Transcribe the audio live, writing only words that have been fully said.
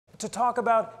to talk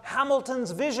about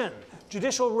Hamilton's vision,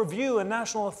 judicial review and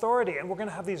national authority. And we're going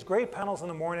to have these great panels in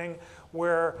the morning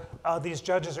where these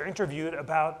judges are interviewed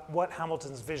about what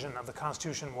Hamilton's vision of the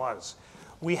Constitution was.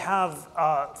 We have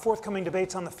forthcoming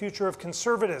debates on the future of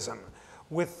conservatism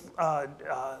with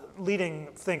leading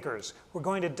thinkers. We're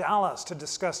going to Dallas to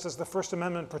discuss, does the First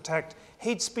Amendment protect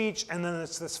hate speech? And then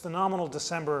it's this phenomenal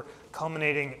December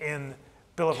culminating in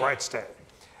Bill of Rights Day.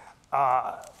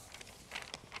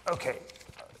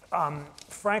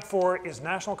 Frank Foer is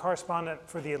national correspondent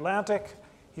for The Atlantic.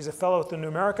 He's a fellow at the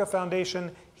Numerica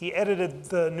Foundation. He edited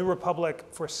the New Republic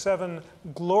for 7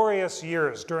 glorious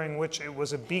years, during which it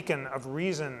was a beacon of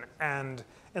reason and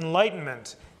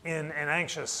enlightenment in an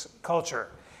anxious culture.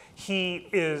 He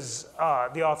is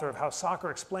the author of How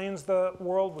Soccer Explains the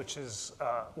World, which is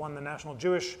won the National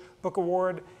Jewish Book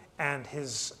Award, and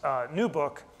his new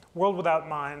book, World Without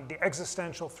Mind, The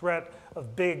Existential Threat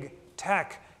of Big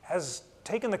Tech, has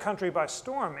taken the country by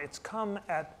storm. It's come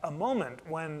at a moment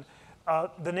when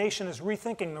the nation is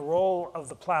rethinking the role of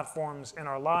the platforms in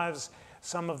our lives.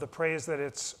 Some of the praise that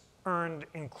it's earned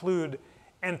include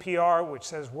NPR, which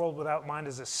says World Without Mind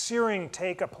is a searing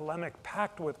take, a polemic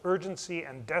packed with urgency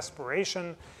and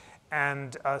desperation.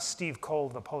 And Steve Cole,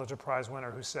 the Pulitzer Prize winner,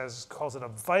 who calls it a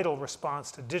vital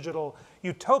response to digital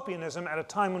utopianism at a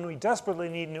time when we desperately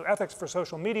need new ethics for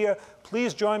social media.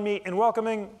 Please join me in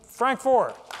welcoming Frank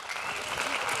Foer.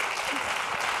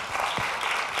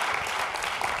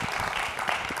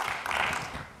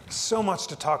 So much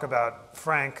to talk about,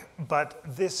 Frank, but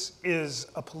this is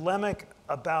a polemic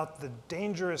about the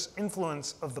dangerous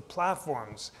influence of the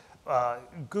platforms.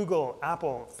 Google,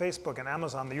 Apple, Facebook, and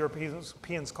Amazon, the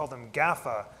Europeans call them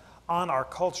GAFA, on our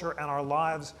culture and our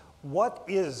lives. What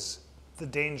is the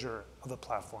danger of the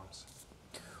platforms?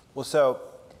 Well, so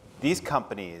these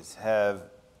companies have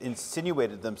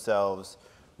insinuated themselves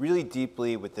really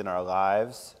deeply within our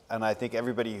lives, and I think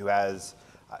everybody has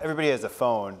a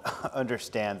phone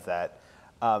understands that.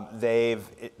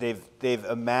 They've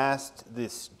amassed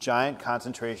this giant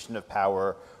concentration of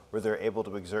power where they're able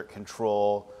to exert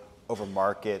control over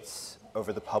markets,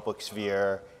 over the public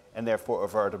sphere, and therefore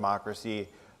over our democracy,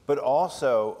 but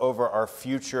also over our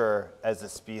future as a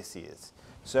species.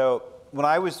 So when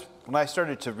I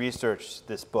started to research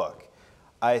this book,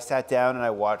 I sat down and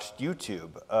I watched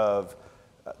YouTube of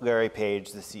Larry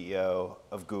Page, the CEO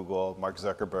of Google, Mark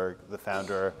Zuckerberg, the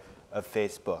founder of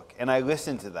Facebook, and I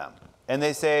listened to them. And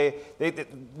they say,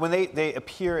 when they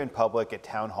appear in public at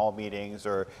town hall meetings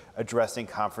or addressing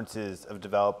conferences of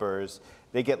developers,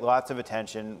 they get lots of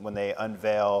attention when they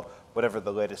unveil whatever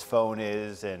the latest phone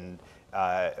is, and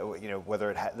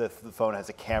whether the phone has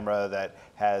a camera that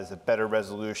has a better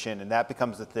resolution, and that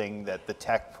becomes the thing that the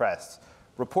tech press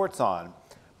reports on.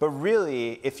 But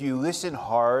really, if you listen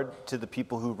hard to the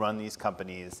people who run these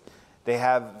companies, they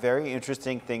have very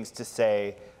interesting things to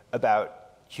say about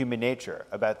human nature,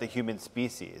 about the human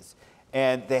species.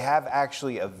 And they have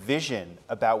actually a vision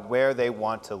about where they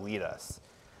want to lead us.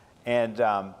 And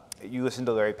you listen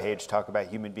to Larry Page talk about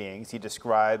human beings. He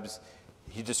describes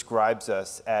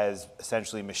us as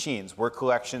essentially machines. We're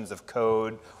collections of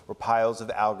code, we're piles of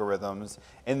algorithms,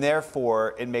 and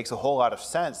therefore it makes a whole lot of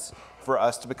sense for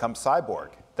us to become cyborg.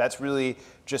 That's really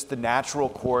just the natural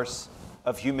course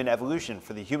of human evolution,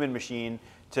 for the human machine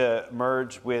to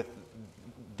merge with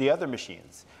the other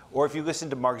machines. Or if you listen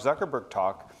to Mark Zuckerberg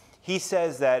talk, he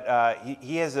says that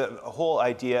he has a whole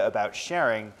idea about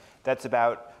sharing that's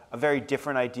about a very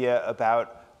different idea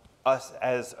about us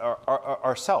as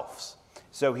ourselves.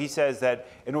 So he says that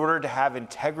in order to have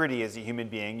integrity as a human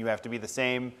being, you have to be the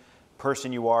same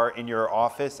person you are in your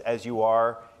office as you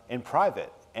are in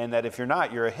private. And that if you're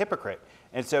not, you're a hypocrite.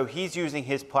 And so he's using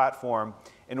his platform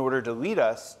in order to lead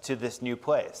us to this new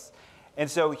place. And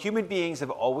so human beings have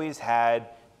always had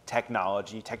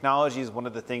technology. Technology is one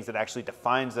of the things that actually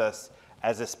defines us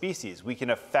as a species. We can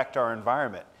affect our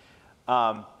environment.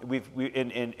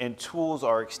 And tools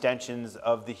are extensions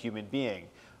of the human being.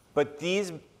 But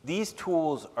these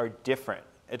tools are different.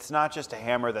 It's not just a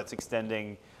hammer that's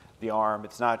extending the arm.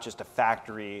 It's not just a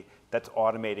factory that's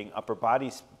automating upper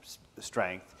body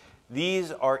strength.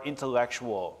 These are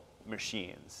intellectual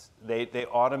machines. They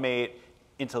automate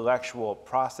intellectual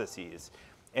processes.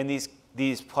 And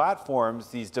these platforms,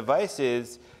 these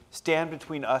devices, stand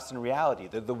between us and reality.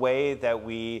 They're the way that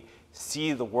we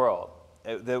see the world,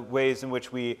 the ways in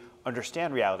which we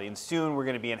understand reality. And soon we're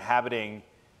going to be inhabiting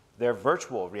their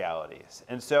virtual realities.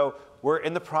 And so we're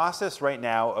in the process right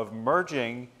now of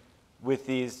merging with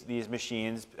these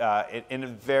machines in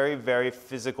very, very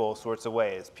physical sorts of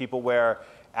ways. People wear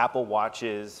Apple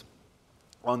Watches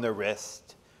on their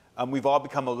wrist. We've all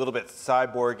become a little bit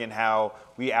cyborg in how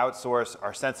we outsource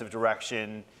our sense of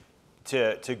direction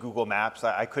to Google Maps.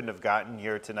 I couldn't have gotten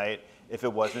here tonight if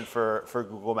it wasn't for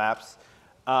Google Maps.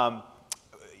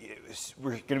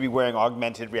 We're going to be wearing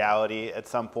augmented reality at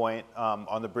some point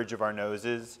on the bridge of our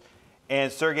noses.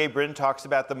 And Sergey Brin talks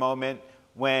about the moment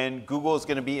when Google is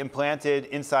going to be implanted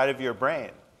inside of your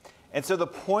brain. And so the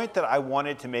point that I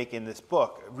wanted to make in this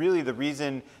book, really the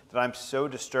reason that I'm so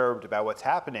disturbed about what's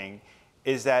happening,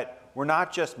 is that we're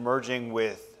not just merging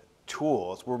with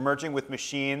tools, we're merging with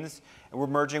machines, and we're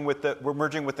merging with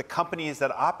the companies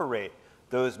that operate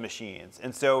those machines.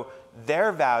 And so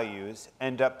their values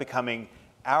end up becoming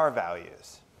our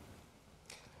values.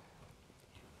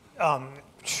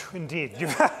 Indeed.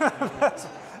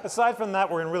 Aside from that,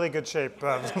 we're in really good shape,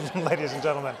 ladies and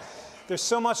gentlemen. There's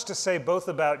so much to say both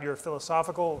about your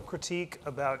philosophical critique,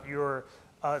 about your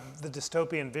the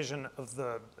dystopian vision of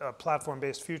the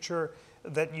platform-based future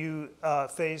that you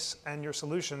face, and your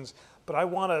solutions. But I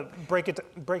want to break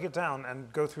it down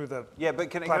and go through the but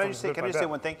can I just say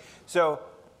one thing? So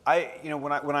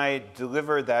when I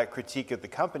deliver that critique of the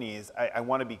companies, I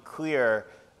want to be clear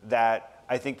that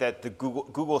I think that the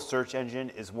Google search engine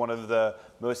is one of the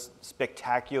most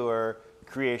spectacular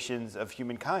creations of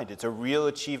humankind. It's a real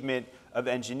achievement of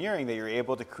engineering that you're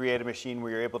able to create a machine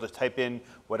where you're able to type in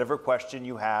whatever question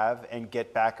you have and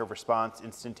get back a response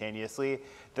instantaneously.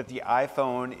 That the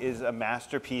iPhone is a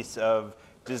masterpiece of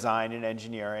design and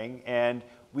engineering, and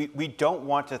we don't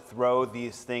want to throw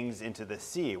these things into the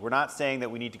sea. We're not saying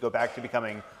that we need to go back to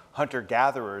becoming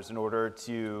hunter-gatherers in order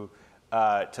to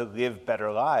live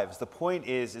better lives. The point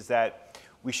is that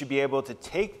we should be able to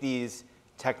take these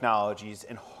technologies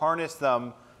and harness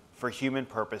them for human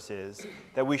purposes,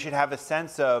 that we should have a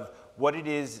sense of what it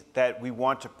is that we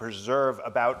want to preserve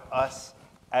about us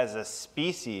as a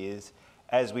species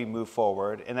as we move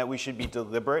forward, and that we should be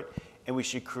deliberate and we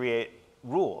should create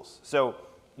rules. So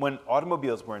when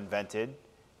automobiles were invented,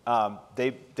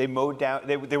 they mowed down,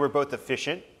 they were both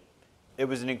efficient. It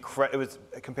was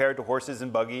compared to horses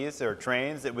and buggies or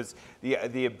trains. It was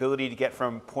the ability to get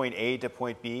from point A to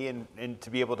point B and to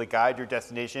be able to guide your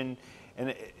destination.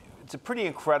 And it's a pretty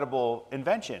incredible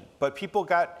invention. But people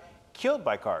got killed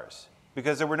by cars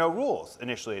because there were no rules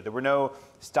initially. There were no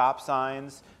stop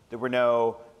signs. There were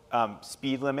no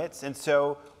speed limits. And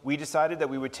so we decided that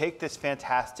we would take this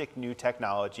fantastic new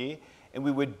technology and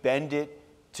we would bend it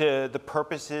to the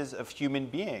purposes of human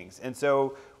beings. And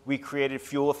so we created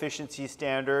fuel efficiency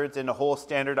standards and a whole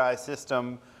standardized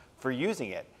system for using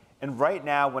it. And right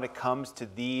now, when it comes to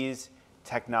these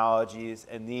technologies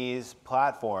and these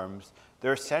platforms,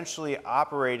 they're essentially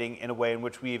operating in a way in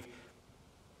which we've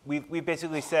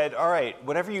basically said, all right,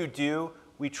 whatever you do,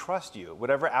 we trust you.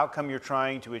 Whatever outcome you're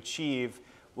trying to achieve,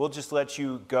 we'll just let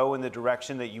you go in the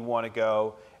direction that you want to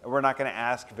go, and we're not going to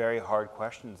ask very hard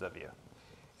questions of you.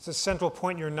 It's a central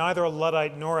point. You're neither a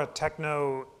Luddite nor a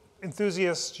techno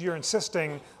enthusiast. You're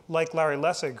insisting, like Larry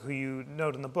Lessig, who you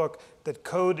note in the book, that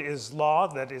code is law,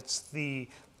 that it's the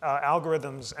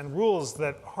algorithms and rules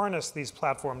that harness these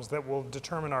platforms that will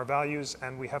determine our values,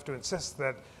 and we have to insist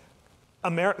that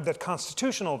that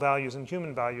constitutional values and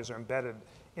human values are embedded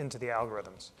into the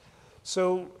algorithms.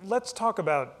 So let's talk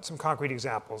about some concrete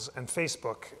examples, and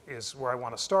Facebook is where I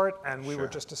want to start. And we were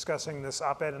just discussing this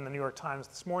op-ed in the New York Times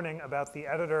this morning about the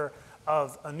editor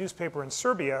of a newspaper in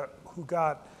Serbia who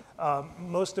got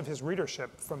most of his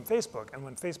readership from Facebook. And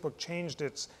when Facebook changed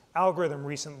its algorithm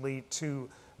recently to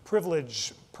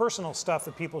privilege personal stuff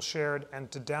that people shared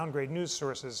and to downgrade news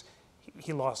sources,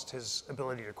 he lost his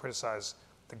ability to criticize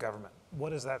the government. What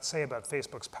does that say about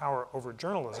Facebook's power over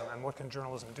journalism, and what can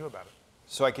journalism do about it?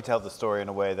 So I could tell the story in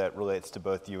a way that relates to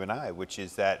both you and I, which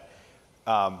is that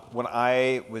when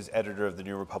I was editor of the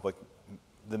New Republic,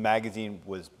 the magazine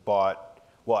was bought,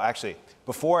 well, actually,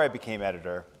 before I became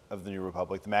editor of the New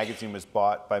Republic, the magazine was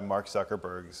bought by Mark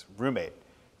Zuckerberg's roommate,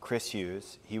 Chris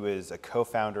Hughes. He was a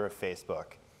co-founder of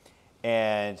Facebook.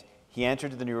 And he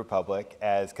entered the New Republic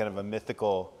as kind of a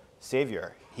mythical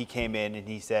savior. He came in and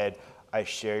he said, I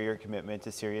share your commitment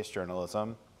to serious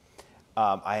journalism.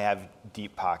 I have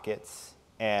deep pockets,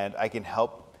 and I can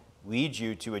help lead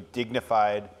you to a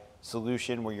dignified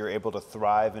solution where you're able to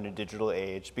thrive in a digital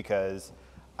age because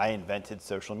I invented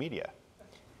social media.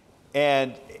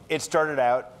 And it started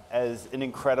out as an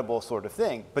incredible sort of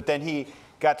thing. But then he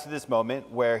got to this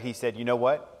moment where he said, you know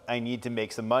what? I need to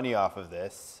make some money off of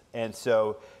this. And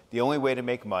so the only way to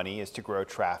make money is to grow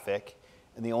traffic.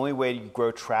 And the only way to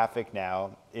grow traffic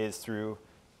now is through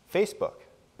Facebook,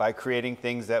 by creating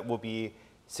things that will be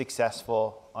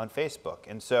successful on Facebook.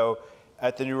 And so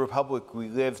at the New Republic, we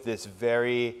lived this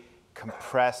very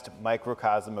compressed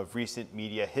microcosm of recent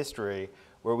media history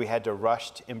where we had to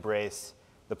rush to embrace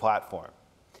the platform.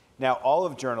 Now, all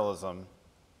of journalism,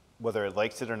 whether it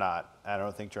likes it or not, I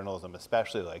don't think journalism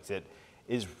especially likes it,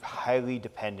 is highly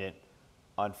dependent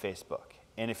on Facebook.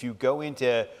 And if you go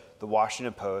into the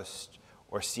Washington Post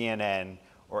or CNN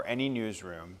or any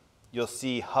newsroom, you'll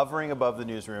see hovering above the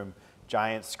newsroom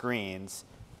giant screens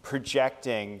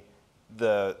projecting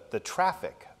the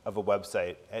traffic of a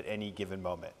website at any given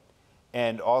moment.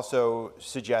 And also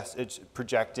it's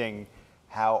projecting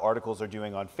how articles are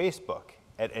doing on Facebook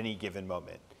at any given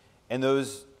moment. And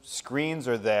those screens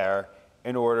are there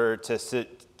in order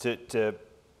to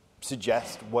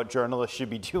suggest what journalists should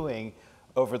be doing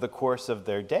over the course of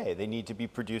their day. They need to be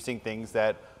producing things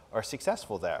that are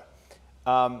successful there.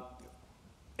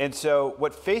 And so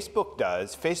what Facebook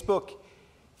does,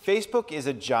 Facebook is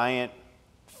a giant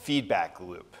feedback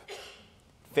loop.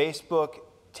 Facebook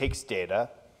takes data,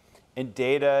 and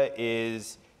data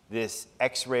is this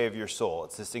X-ray of your soul.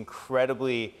 It's this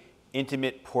incredibly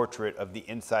intimate portrait of the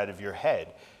inside of your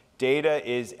head. Data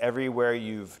is everywhere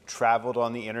you've traveled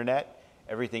on the internet,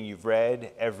 everything you've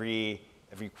read, every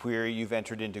query you've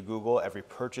entered into Google, every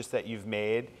purchase that you've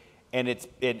made. And it's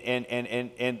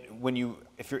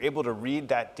if you're able to read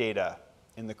that data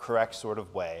in the correct sort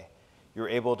of way, you're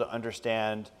able to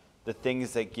understand the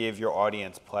things that give your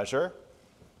audience pleasure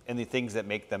and the things that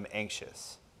make them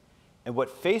anxious. And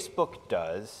what Facebook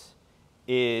does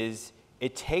is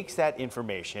it takes that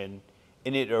information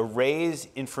and it arrays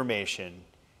information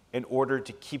in order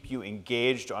to keep you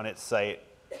engaged on its site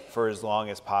for as long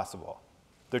as possible.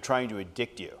 They're trying to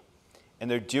addict you. And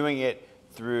they're doing it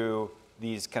through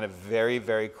these kind of very,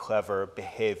 very clever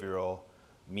behavioral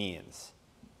means.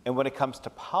 And when it comes to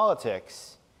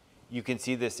politics, you can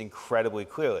see this incredibly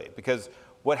clearly. Because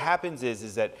what happens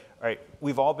is that, all right,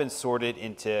 we've all been sorted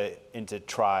into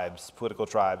tribes, political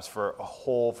tribes, for a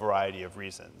whole variety of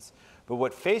reasons. But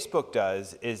what Facebook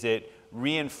does is it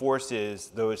reinforces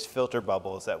those filter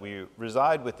bubbles that we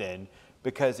reside within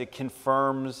because it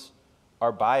confirms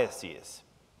our biases.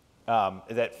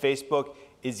 That Facebook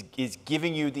is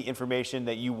giving you the information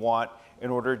that you want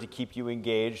in order to keep you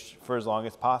engaged for as long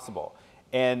as possible.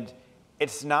 And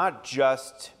it's not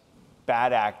just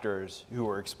bad actors who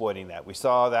are exploiting that. We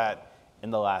saw that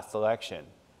in the last election.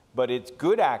 But it's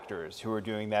good actors who are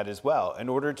doing that as well. In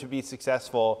order to be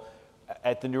successful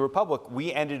at the New Republic,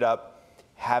 we ended up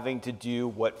having to do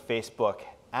what Facebook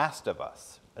asked of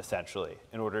us, essentially,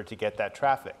 in order to get that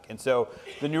traffic. And so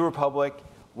the New Republic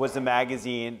was a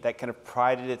magazine that kind of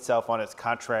prided itself on its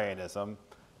contrarianism,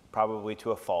 probably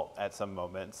to a fault at some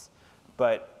moments.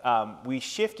 But we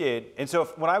shifted, and so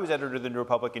when I was editor of the New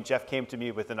Republic and Jeff came to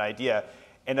me with an idea,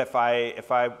 and if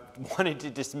I wanted to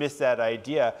dismiss that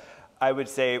idea, I would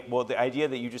say, well, the idea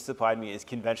that you just supplied me is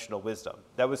conventional wisdom.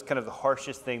 That was kind of the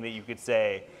harshest thing that you could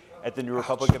say at the New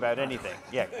Republic about anything.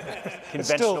 Yeah,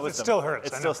 conventional wisdom. It still hurts.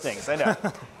 It still stings, I know.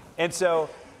 And so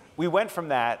we went from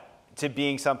that to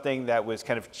being something that was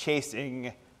kind of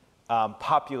chasing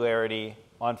popularity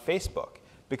on Facebook.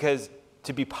 Because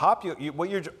to be popular,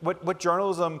 what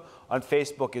journalism on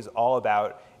Facebook is all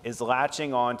about is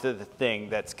latching on to the thing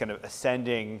that's kind of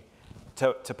ascending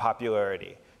to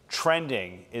popularity.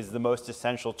 Trending is the most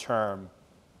essential term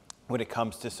when it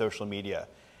comes to social media.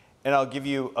 And I'll give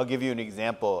you an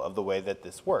example of the way that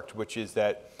this worked, which is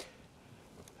that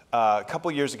a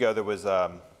couple years ago there was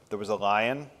a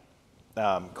lion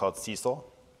called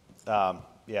Cecil.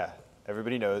 Yeah,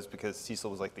 everybody knows because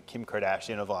Cecil was like the Kim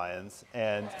Kardashian of lions,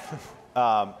 and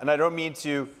I don't mean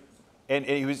to. And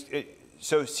he was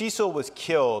so Cecil was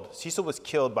killed. Cecil was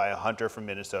killed by a hunter from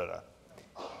Minnesota,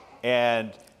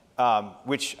 and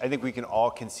which I think we can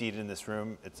all concede in this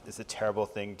room. It's a terrible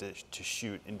thing to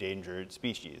shoot endangered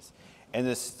species. And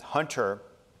this hunter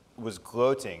was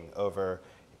gloating over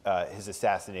his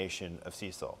assassination of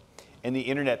Cecil. And the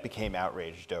internet became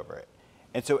outraged over it.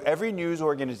 And so every news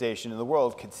organization in the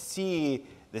world could see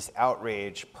this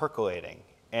outrage percolating.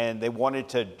 And they wanted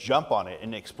to jump on it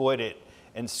and exploit it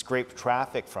and scrape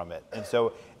traffic from it. And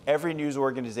so every news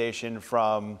organization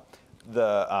from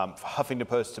the Huffington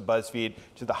Post to BuzzFeed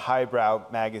to the highbrow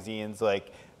magazines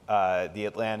like The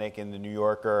Atlantic and The New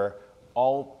Yorker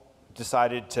all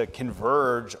decided to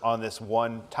converge on this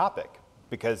one topic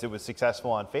because it was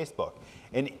successful on Facebook.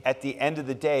 And at the end of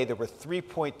the day, there were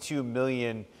 3.2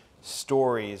 million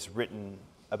stories written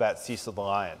about Cecil the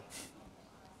lion.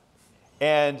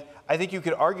 And I think you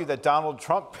could argue that Donald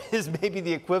Trump is maybe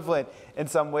the equivalent in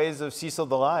some ways of Cecil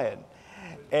the lion.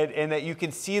 And that you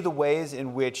can see the ways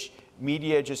in which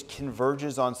media just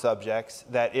converges on subjects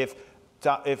that if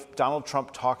Donald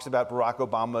Trump talks about Barack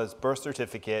Obama's birth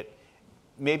certificate,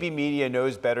 maybe media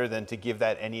knows better than to give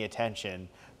that any attention,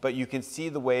 but you can see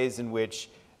the ways in which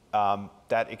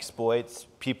that exploits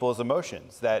people's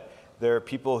emotions, that there are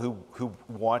people who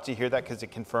want to hear that because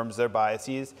it confirms their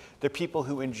biases. There are people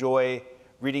who enjoy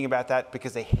reading about that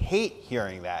because they hate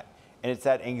hearing that. And it's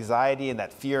that anxiety and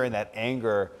that fear and that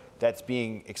anger that's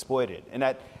being exploited. And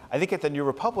I think at the New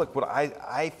Republic, what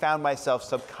I found myself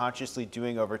subconsciously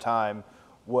doing over time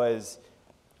was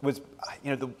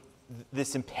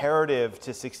this imperative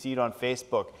to succeed on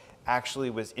Facebook actually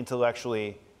was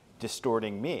intellectually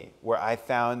distorting me, where I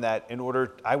found that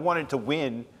I wanted to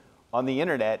win on the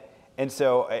internet. And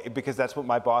so, because that's what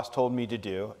my boss told me to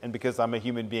do, and because I'm a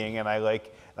human being and I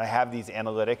have these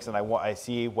analytics and I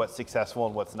see what's successful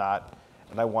and what's not,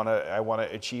 and I want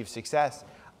to achieve success,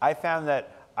 I found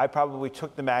that I probably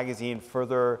took the magazine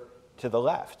further to the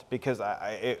left because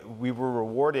we were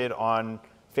rewarded on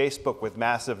Facebook with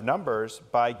massive numbers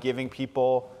by giving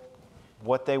people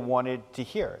what they wanted to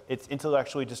hear. It's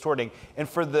intellectually distorting. And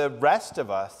for the rest of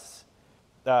us,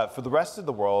 for the rest of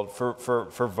the world,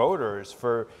 for voters,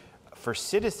 for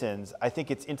citizens, I think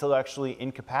it's intellectually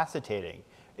incapacitating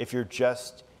if you're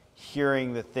just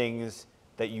hearing the things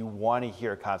that you want to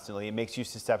hear constantly. It makes you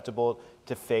susceptible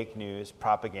to fake news,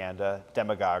 propaganda,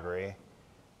 demagoguery,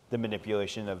 the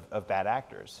manipulation of bad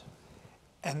actors.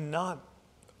 And not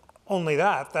only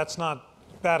that, that's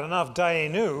not bad enough.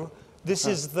 Dayenu, this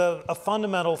is a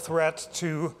fundamental threat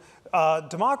to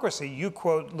democracy. You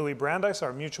quote Louis Brandeis,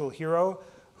 our mutual hero,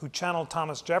 who channeled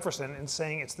Thomas Jefferson in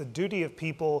saying it's the duty of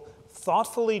people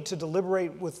thoughtfully to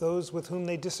deliberate with those with whom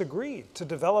they disagree, to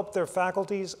develop their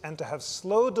faculties and to have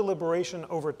slow deliberation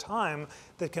over time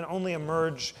that can only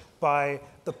emerge by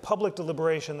the public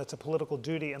deliberation that's a political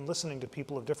duty and listening to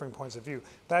people of differing points of view.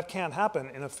 That can't happen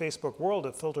in a Facebook world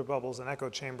of filter bubbles and echo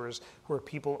chambers where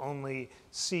people only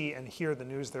see and hear the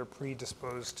news they're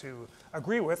predisposed to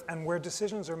agree with, and where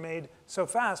decisions are made so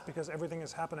fast because everything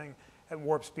is happening at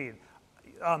warp speed.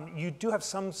 You do have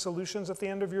some solutions at the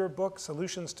end of your book.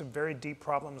 Solutions to very deep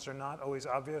problems are not always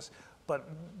obvious, but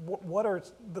what are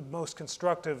the most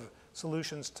constructive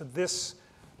solutions to this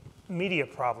media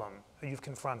problem that you've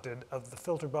confronted of the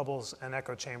filter bubbles and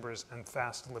echo chambers and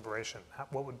fast deliberation?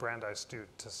 What would Brandeis do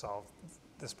to solve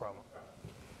this problem?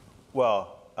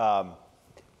 Well, I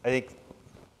think,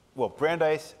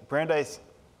 Brandeis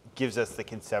gives us the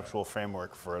conceptual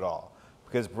framework for it all,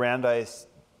 because Brandeis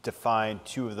defined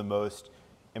two of the most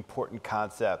important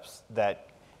concepts that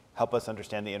help us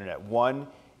understand the internet. One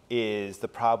is the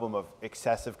problem of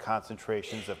excessive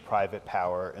concentrations of private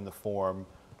power in the form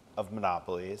of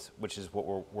monopolies, which is what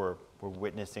we're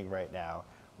witnessing right now.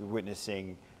 We're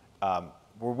witnessing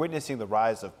the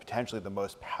rise of potentially the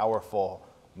most powerful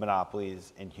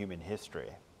monopolies in human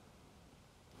history.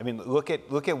 I mean, look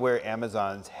at where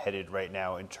Amazon's headed right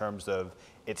now in terms of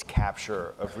its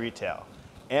capture of retail.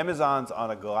 Amazon's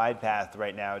on a glide path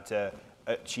right now to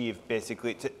achieve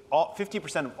basically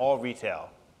 50% of all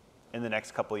retail in the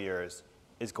next couple of years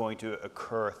is going to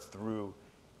occur through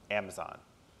Amazon.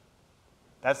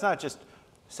 That's not just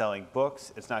selling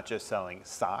books. It's not just selling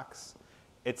socks.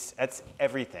 That's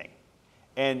everything.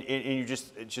 And you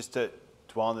just to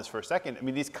dwell on this for a second, I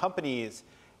mean, these companies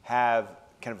are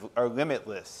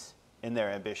limitless in their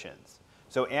ambitions.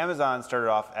 So Amazon started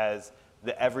off as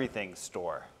the everything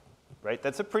store, right?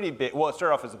 That's a pretty big, it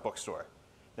started off as a bookstore.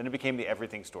 Then it became the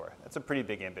everything store. That's a pretty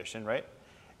big ambition, right?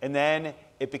 And then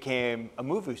it became a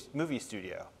movie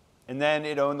studio. And then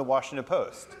it owned the Washington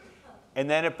Post. And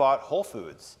then it bought Whole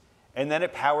Foods. And then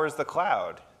it powers the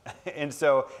cloud. And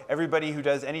so everybody who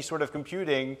does any sort of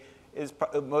computing is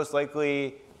most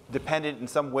likely dependent in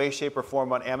some way, shape, or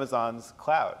form on Amazon's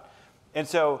cloud. And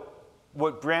so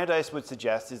what Brandeis would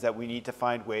suggest is that we need to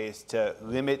find ways to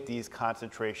limit these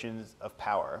concentrations of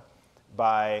power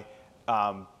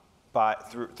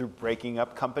through breaking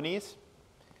up companies,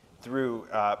 through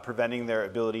preventing their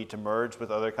ability to merge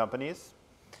with other companies.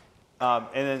 And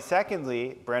then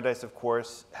secondly, Brandeis, of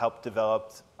course, helped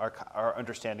develop our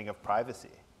understanding of privacy.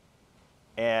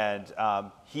 And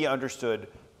he understood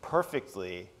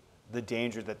perfectly the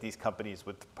danger that these companies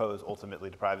would pose ultimately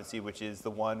to privacy, which is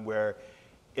the one where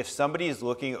if somebody is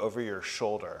looking over your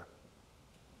shoulder,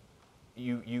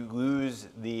 you lose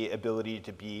the ability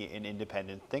to be an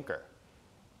independent thinker.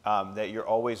 That you're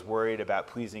always worried about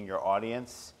pleasing your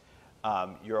audience.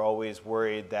 You're always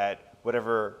worried that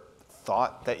whatever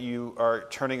thought that you are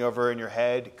turning over in your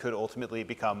head could ultimately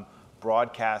become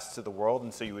broadcast to the world,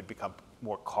 and so you would become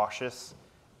more cautious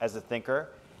as a thinker.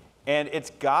 And it's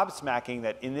gobsmacking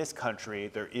that in this country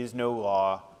there is no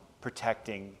law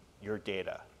protecting your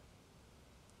data.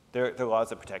 There are laws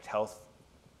that protect health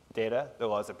data, the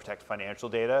laws that protect financial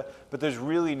data, but there's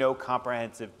really no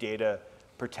comprehensive data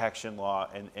protection law,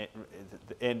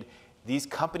 and these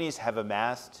companies have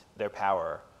amassed their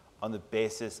power on the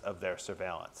basis of their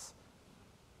surveillance.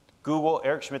 Google,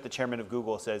 Eric Schmidt, the chairman of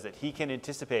Google, says that he can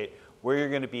anticipate where you're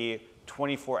going to be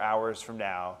 24 hours from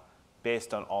now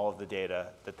based on all of the data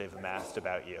that they've amassed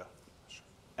about you.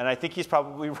 And I think he's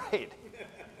probably right.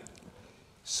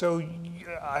 So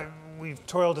we've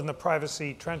toiled in the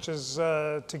privacy trenches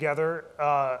together,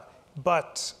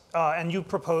 and you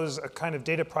propose a kind of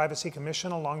data privacy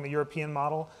commission along the European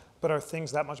model, but are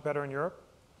things that much better in Europe?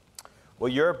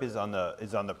 Well, Europe is on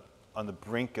the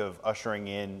brink of ushering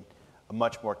in a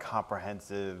much more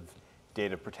comprehensive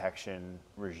data protection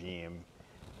regime.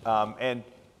 And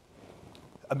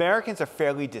Americans are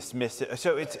fairly dismissive.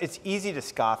 So it's easy to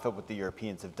scoff at what the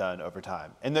Europeans have done over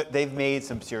time. And they've made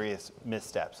some serious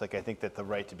missteps. Like, I think that the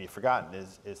right to be forgotten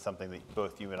is something that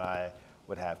both you and I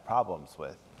would have problems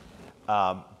with.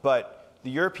 But the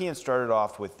Europeans started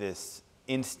off with this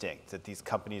instinct that these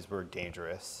companies were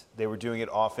dangerous. They were doing it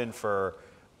often for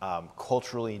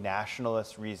culturally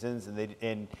nationalist reasons.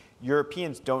 And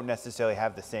Europeans don't necessarily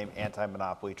have the same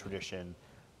anti-monopoly tradition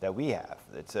that we have.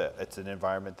 It's an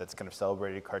environment that's kind of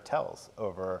celebrated cartels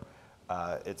over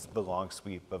the long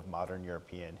sweep of modern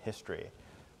European history.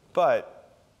 But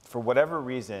for whatever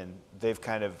reason, they've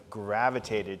kind of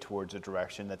gravitated towards a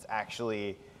direction that's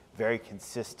actually very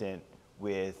consistent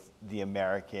with the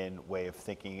American way of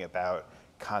thinking about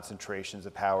concentrations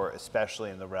of power,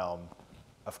 especially in the realm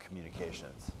of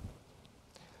communications.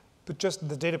 But just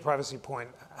the data privacy point,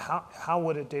 how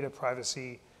would a data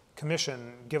privacy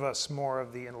commission give us more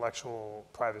of the intellectual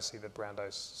privacy that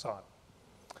Brandeis sought?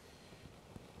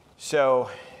 So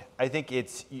I think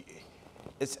it's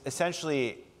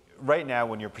essentially, right now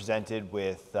when you're presented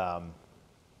with,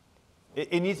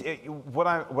 what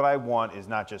I want is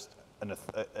not just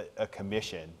a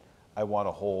commission. I want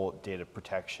a whole data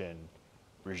protection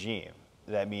regime.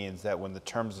 That means that when the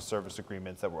terms of service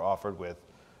agreements that were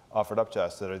offered up to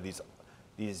us, that are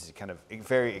these kind of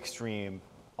very extreme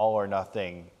all or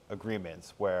nothing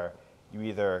agreements where you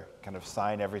either kind of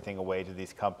sign everything away to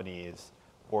these companies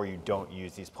or you don't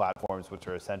use these platforms which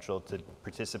are essential to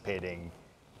participating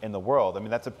in the world. I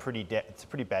mean, it's a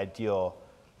pretty bad deal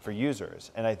for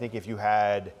users. And I think if you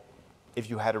had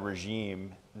a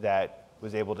regime that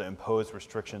was able to impose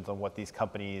restrictions on what these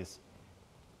companies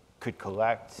could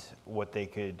collect, what they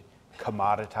could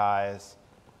commoditize,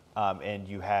 and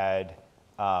you had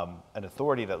an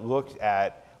authority that looked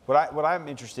at what I'm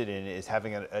interested in is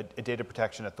having a data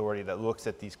protection authority that looks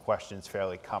at these questions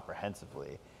fairly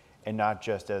comprehensively, and not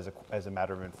just as a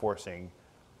matter of enforcing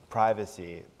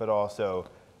privacy, but also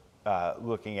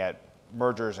looking at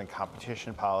mergers and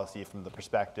competition policy from the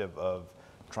perspective of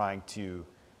trying to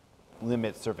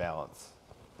limit surveillance.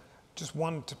 Just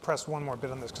to press one more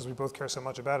bit on this because we both care so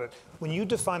much about it. When you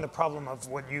define the problem of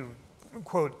what you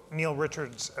quote Neil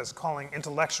Richards as calling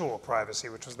intellectual privacy,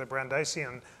 which was the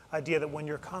Brandeisian idea that when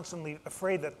you're constantly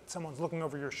afraid that someone's looking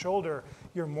over your shoulder,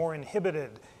 you're more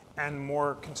inhibited and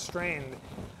more constrained.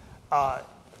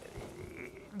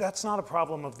 That's not a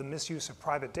problem of the misuse of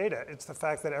private data. It's the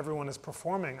fact that everyone is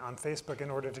performing on Facebook in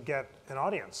order to get an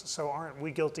audience. So aren't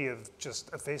we guilty of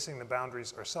just effacing the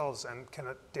boundaries ourselves, and can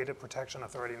a data protection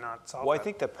authority not solve that? Well, I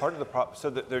think that part of the problem, so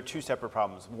there are two separate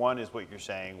problems. One is what you're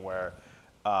saying where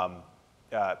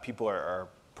people are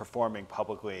performing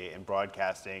publicly and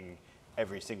broadcasting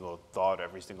every single thought,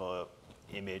 every single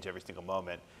image, every single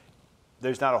moment.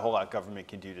 There's not a whole lot government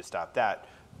can do to stop that.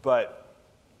 But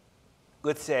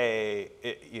let's say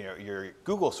your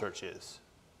Google searches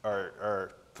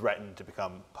are threatened to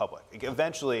become public.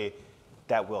 Eventually,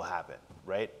 that will happen,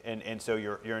 right? And so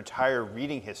your entire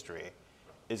reading history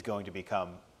is going to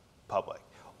become public.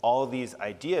 All of these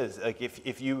ideas, like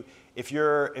if you're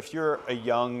a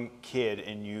young kid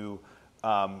and you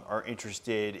are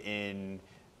interested in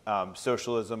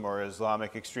socialism or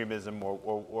Islamic extremism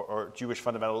or Jewish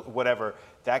fundamental, whatever,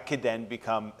 that could then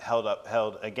become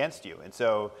held against you. And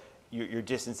so you're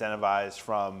disincentivized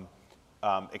from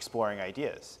exploring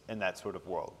ideas in that sort of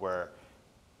world where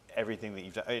everything that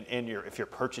you've done, and if your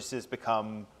purchases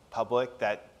become public,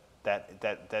 that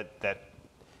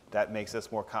makes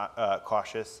us more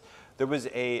cautious. There was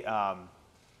a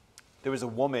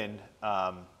woman.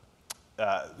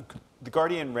 The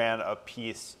Guardian ran a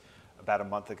piece about a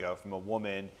month ago from a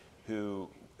woman who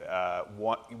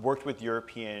worked with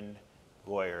European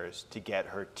lawyers to get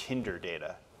her Tinder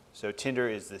data. So Tinder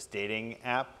is this dating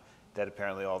app that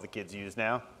apparently all the kids use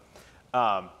now.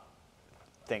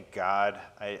 thank God.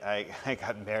 I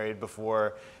got married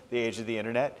before the age of the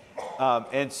internet.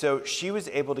 And so she was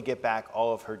able to get back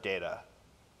all of her data.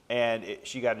 And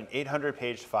she got an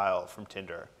 800-page file from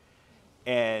Tinder.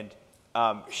 And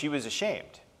she was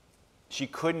ashamed. She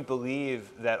couldn't believe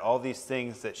that all these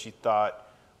things that she thought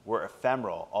were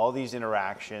ephemeral, all these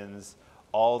interactions,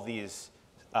 all these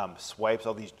swipes,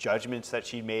 all these judgments that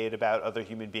she made about other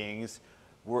human beings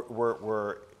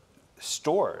were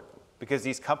stored, because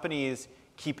these companies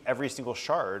keep every single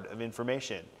shard of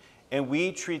information. And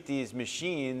we treat these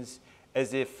machines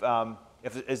as if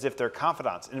they're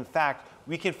confidants. And in fact,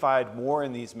 we confide more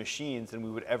in these machines than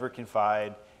we would ever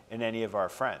confide in any of our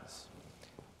friends.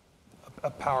 A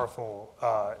powerful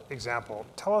example.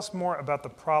 Tell us more about the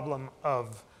problem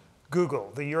of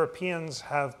Google. The Europeans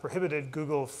have prohibited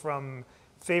Google from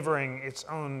favoring its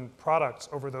own products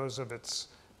over those of its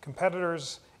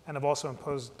competitors, and have also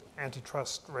imposed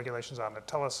antitrust regulations on it.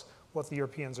 Tell us what the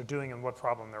Europeans are doing and what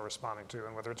problem they're responding to,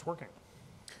 and whether it's working.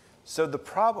 So the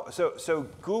problem, so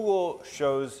Google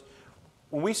shows,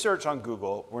 when we search on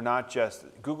Google, we're not just,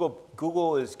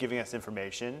 Google is giving us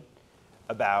information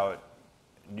about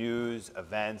news,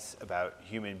 events, about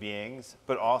human beings,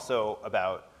 but also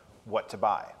about what to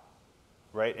buy,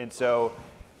 right? And so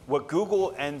what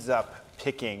Google ends up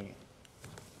picking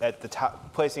at the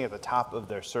top, placing at the top of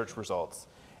their search results,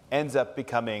 ends up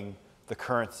becoming the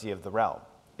currency of the realm.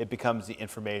 It becomes the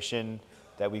information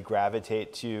that we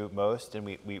gravitate to most and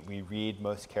we read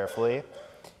most carefully.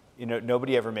 You know,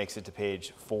 nobody ever makes it to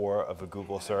page 4 of a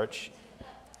Google search.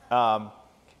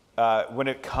 When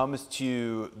it comes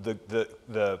to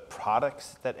the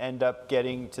products that end up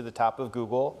getting to the top of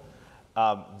Google,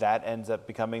 that ends up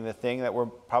becoming the thing that we're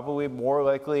probably more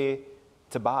likely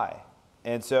to buy.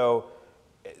 And so,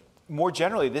 more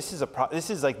generally, this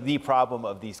is like the problem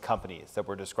of these companies that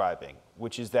we're describing,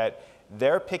 which is that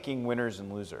they're picking winners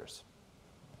and losers.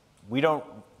 We don't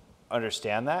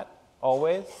understand that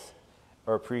always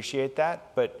or appreciate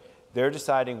that, but they're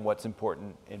deciding what's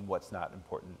important and what's not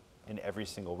important in every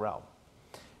single realm.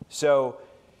 So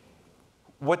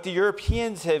what the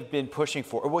Europeans have been pushing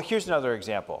for, well, here's another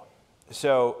example.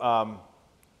 So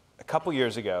a couple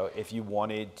years ago, if you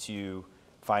wanted to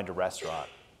find a restaurant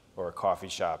or a coffee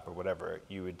shop or whatever,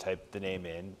 you would type the name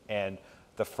in, and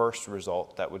the first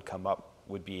result that would come up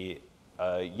would be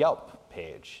a Yelp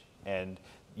page. And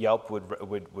Yelp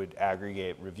would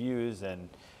aggregate reviews, and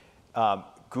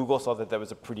Google saw that that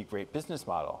was a pretty great business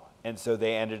model. And so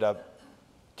they ended up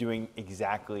doing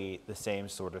exactly the same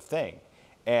sort of thing.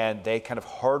 And they kind of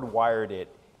hardwired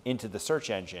it into the search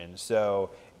engine, so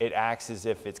it acts as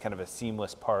if it's kind of a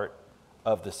seamless part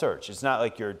of the search. It's not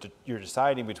like you're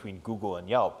deciding between Google and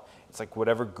Yelp. It's like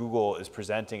whatever Google is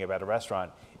presenting about a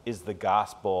restaurant is the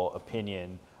gospel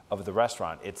opinion of the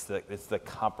restaurant. It's the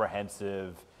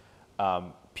comprehensive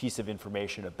piece of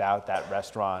information about that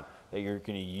restaurant that you're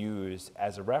going to use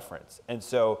as a reference. And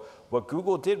so what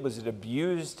Google did was it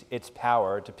abused its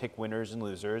power to pick winners and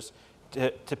losers,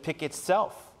 to pick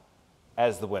itself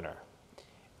as the winner.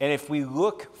 And if we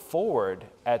look forward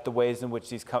at the ways in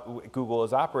which Google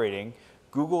is operating,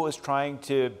 Google is trying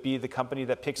to be the company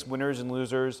that picks winners and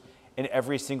losers in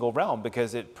every single realm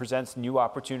because it presents new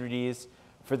opportunities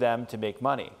for them to make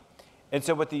money. And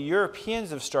so what the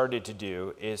Europeans have started to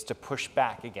do is to push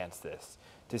back against this,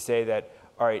 to say that,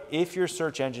 all right, if your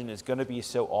search engine is going to be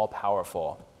so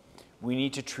all-powerful, we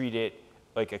need to treat it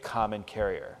like a common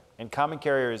carrier. And common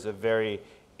carrier is a very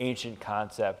ancient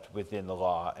concept within the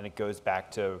law, and it goes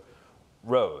back to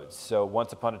roads. So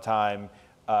once upon a time,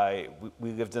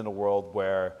 we lived in a world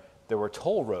where there were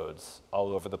toll roads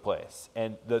all over the place,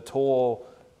 and the toll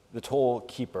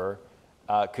keeper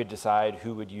could decide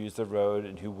who would use the road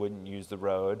and who wouldn't use the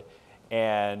road,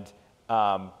 and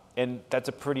that's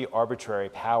a pretty arbitrary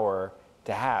power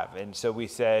to have. And so we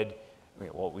said,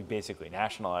 well, we basically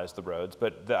nationalized the roads,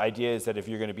 but the idea is that if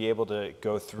you're going to be able to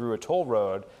go through a toll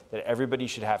road, that everybody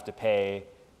should have to pay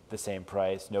the same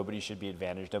price. Nobody should be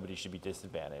advantaged. Nobody should be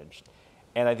disadvantaged.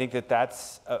 And I think that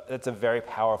that's a very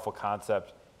powerful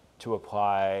concept to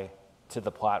apply to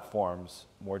the platforms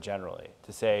more generally.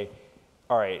 To say,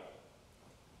 all right,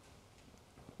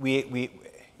 we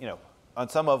on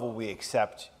some level we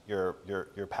accept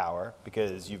your power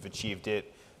because you've achieved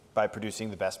it by producing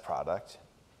the best product.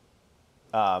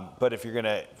 But if you're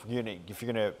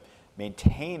gonna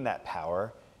maintain that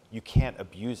power, you can't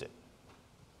abuse it.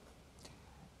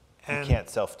 You can't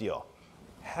self-deal.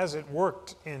 Has it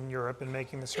worked in Europe in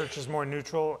making the searches more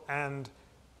neutral, and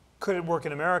could it work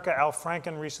in America? Al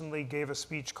Franken recently gave a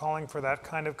speech calling for that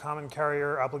kind of common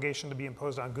carrier obligation to be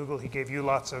imposed on Google. He gave you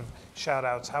lots of shout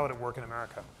outs. How would it work in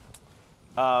America?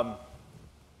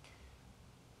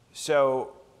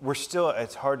 So we're still,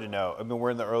 it's hard to know. I mean,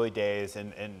 we're in the early days,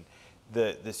 and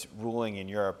this ruling in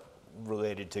Europe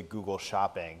related to Google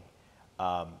Shopping,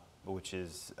 which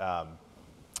is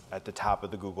at the top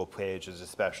of the Google page is a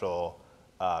special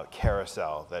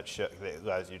carousel that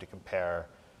allows you to compare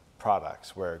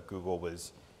products, where Google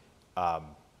was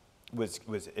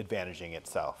advantaging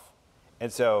itself.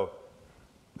 And so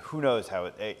who knows how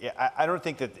it, I don't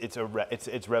think that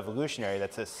it's revolutionary.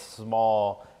 That's a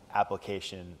small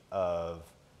application of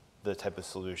the type of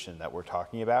solution that we're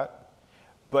talking about.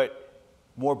 But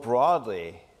more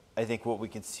broadly, I think what we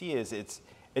can see is it's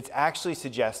actually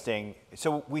suggesting,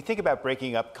 so we think about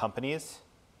breaking up companies.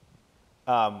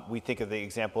 We think of the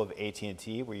example of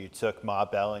AT&T, where you took Ma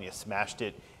Bell and you smashed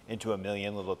it into a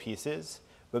million little pieces.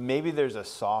 But maybe there's a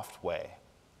soft way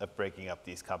of breaking up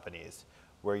these companies,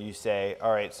 where you say,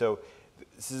 all right, so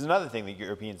this is another thing that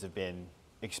Europeans have been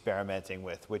experimenting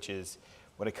with, which is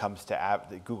when it comes to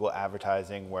Google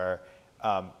advertising, where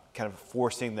kind of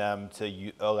forcing them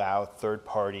to allow third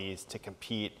parties to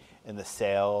compete in the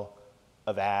sale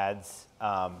of ads.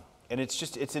 And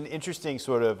it's an interesting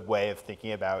sort of way of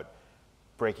thinking about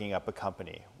breaking up a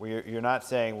company, where you're not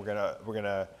saying we're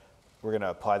gonna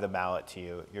apply the mallet to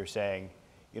you. You're saying,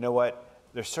 you know what?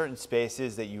 There's certain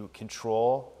spaces that you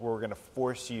control where we're going to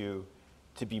force you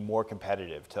to be more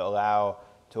competitive, to allow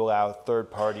third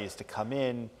parties to come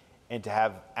in and to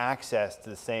have access to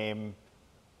the same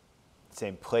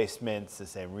placements, the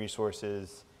same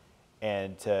resources,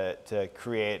 and to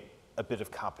create a bit of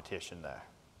competition there.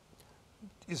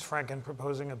 Is Franken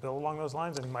proposing a bill along those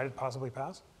lines, and might it possibly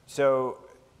pass? So,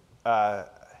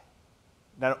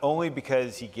 not only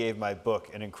because he gave my book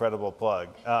an incredible plug,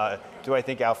 do I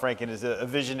think Al Franken is a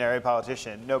visionary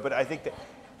politician. No, but I think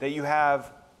that you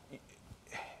have,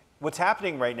 what's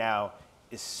happening right now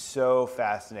is so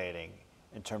fascinating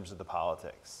in terms of the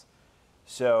politics.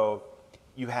 So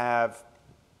you have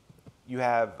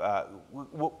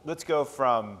let's go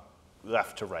from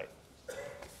left to right.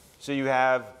 So you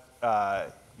have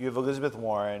Elizabeth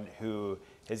Warren, who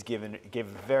gave a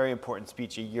very important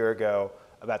speech a year ago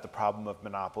about the problem of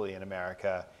monopoly in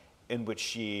America, in which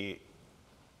she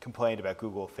complained about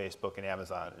Google, Facebook, and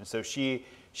Amazon. And so she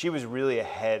was really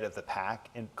ahead of the pack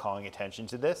in calling attention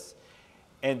to this.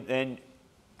 And then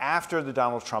after the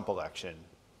Donald Trump election,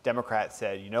 Democrats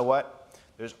said, you know what?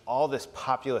 There's all this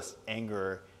populist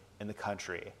anger in the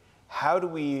country. How do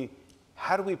we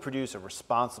produce a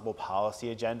responsible policy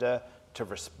agenda to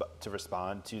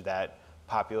respond to that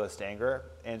populist anger?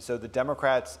 And so the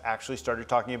Democrats actually started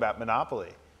talking about monopoly,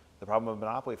 the problem of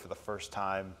monopoly, for the first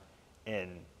time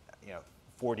in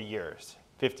 40 years,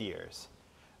 50 years.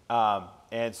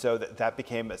 And so that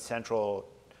became a central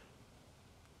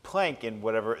plank in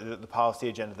whatever the policy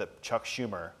agenda that Chuck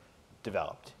Schumer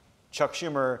developed. Chuck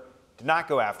Schumer did not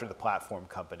go after the platform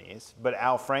companies, but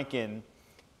Al Franken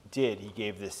did. He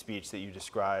gave this speech that you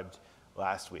described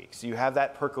last week. So you have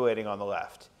that percolating on the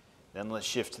left. Then let's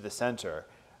shift to the center.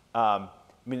 I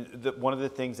mean, one of the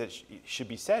things that should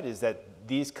be said is that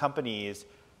these companies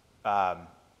have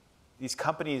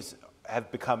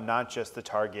become not just the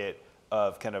target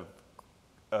of kind of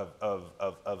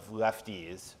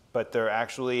lefties, but they're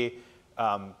actually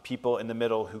people in the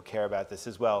middle who care about this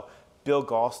as well. Bill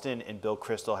Galston and Bill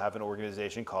Kristol have an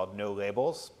organization called No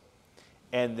Labels,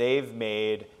 and they've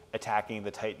made attacking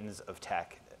the titans of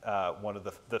tech one of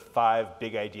the 5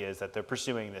 big ideas that they're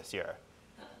pursuing this year.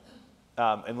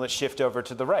 And let's shift over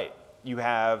to the right. You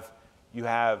have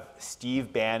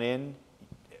Steve Bannon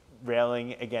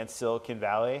railing against Silicon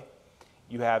Valley.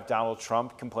 You have Donald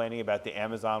Trump complaining about the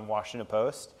Amazon Washington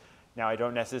Post. Now, I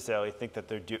don't necessarily think that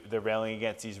they're railing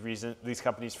against these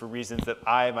companies for reasons that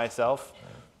I myself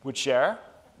would share,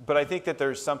 but I think that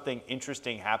there's something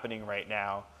interesting happening right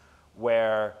now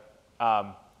where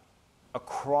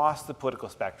across the political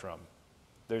spectrum,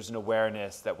 there's an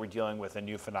awareness that we're dealing with a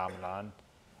new phenomenon,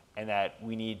 and that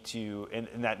we need to, and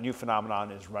that new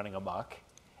phenomenon is running amok,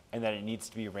 and that it needs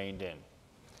to be reined in.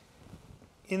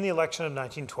 In the election of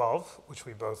 1912, which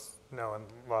we both know and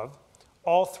love,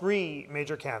 all 3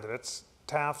 major candidates,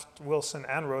 Taft, Wilson,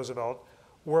 and Roosevelt,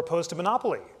 were opposed to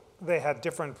monopoly. They had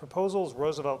different proposals.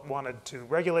 Roosevelt wanted to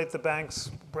regulate the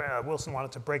banks, Wilson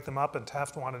wanted to break them up, and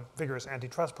Taft wanted vigorous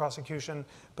antitrust prosecution,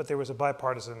 but there was a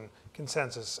bipartisan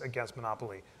consensus against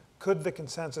monopoly. Could the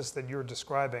consensus that you're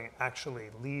describing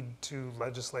actually lead to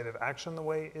legislative action the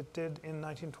way it did in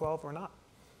 1912 or not?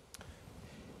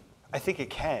 I think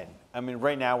it can. I mean,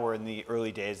 right now we're in the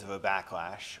early days of a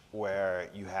backlash where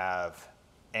you have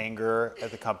anger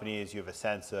at the companies, you have a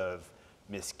sense of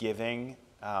misgiving,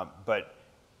 but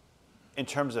in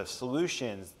terms of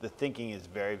solutions, the thinking is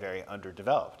very, very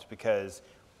underdeveloped, because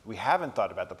we haven't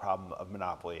thought about the problem of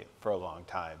monopoly for a long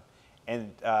time.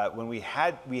 And when we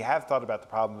have thought about the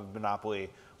problem of monopoly,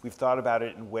 we've thought about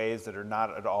it in ways that are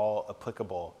not at all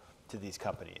applicable to these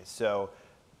companies. So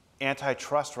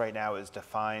antitrust right now is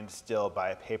defined still by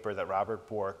a paper that Robert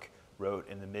Bork wrote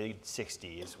in the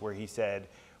mid-'60s, where he said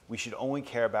we should only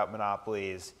care about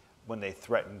monopolies when they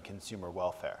threaten consumer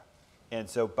welfare. And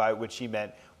so by which he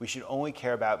meant we should only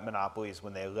care about monopolies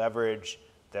when they leverage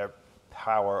their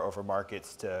power over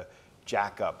markets to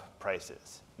jack up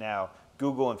prices. Now,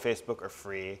 Google and Facebook are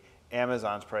free.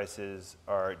 Amazon's prices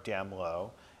are damn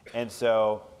low. And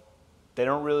so they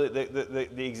don't really,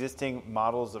 the existing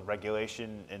models of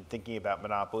regulation and thinking about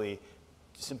monopoly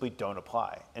simply don't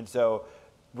apply. And so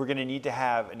we're going to need to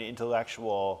have an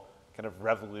intellectual kind of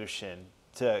revolution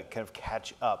to kind of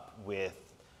catch up with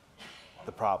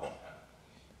the problem.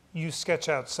 You sketch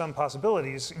out some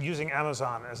possibilities using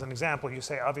Amazon as an example. You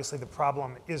say, obviously, the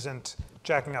problem isn't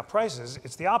jacking up prices.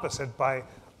 It's the opposite. By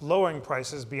lowering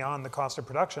prices beyond the cost of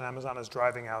production, Amazon is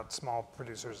driving out small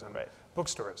producers and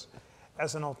bookstores.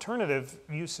 As an alternative,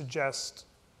 you suggest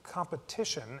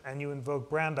competition, and you invoke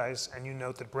Brandeis, and you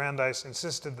note that Brandeis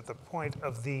insisted that the point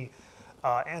of the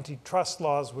antitrust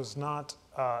laws was not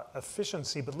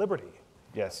efficiency, but liberty.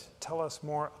 Yes. Tell us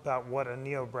more about what a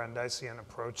neo-Brandeisian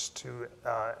approach to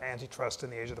antitrust in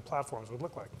the age of the platforms would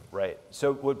look like. Right.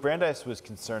 So what Brandeis was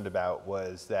concerned about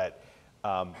was that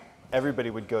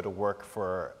everybody would go to work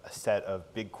for a set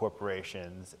of big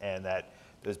corporations, and that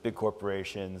those big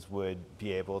corporations would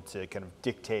be able to kind of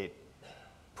dictate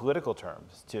political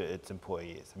terms to its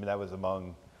employees. I mean, that was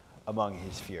among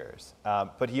his fears.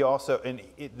 But he also,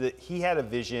 he had a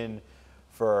vision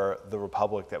for the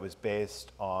Republic that was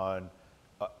based on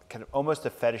kind of almost a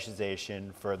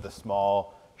fetishization for the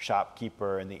small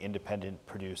shopkeeper and the independent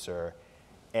producer.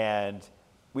 And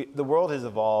the world has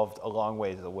evolved a long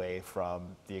ways away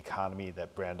from the economy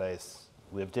that Brandeis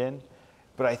lived in.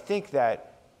 But I think that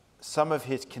some of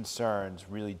his concerns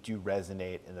really do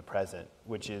resonate in the present,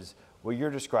 which is what you're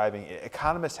describing.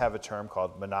 Economists have a term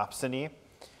called monopsony,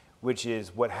 which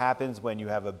is what happens when you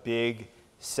have a big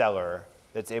seller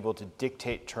that's able to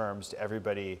dictate terms to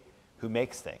everybody who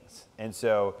makes things. And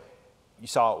so you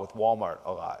saw it with Walmart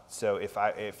a lot. So if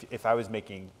I was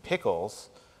making pickles,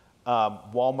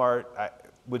 Walmart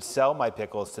would sell my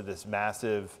pickles to this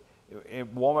massive,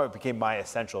 Walmart became my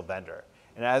essential vendor.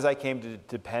 And as I came to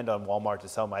depend on Walmart to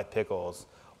sell my pickles,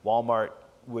 Walmart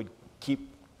would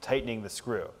keep tightening the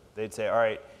screw. They'd say, all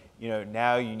right,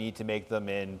 now you need to make them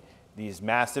in these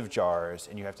massive jars,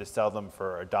 and you have to sell them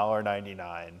for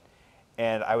 $1.99.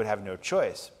 And I would have no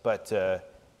choice but to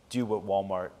do what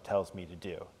Walmart tells me to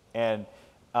do. And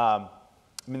I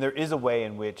mean, there is a way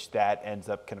in which that ends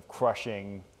up kind of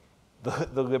crushing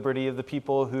the liberty of the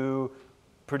people who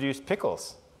produce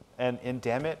pickles. And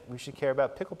damn it, we should care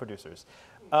about pickle producers.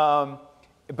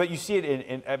 But you see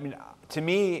it I mean, to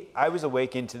me, I was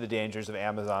awakened to the dangers of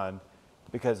Amazon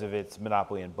because of its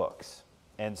monopoly in books.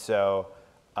 And so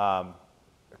a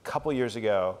couple years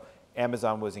ago,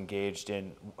 Amazon was engaged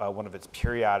in one of its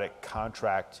periodic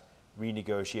contract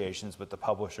renegotiations with the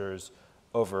publishers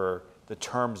over the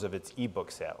terms of its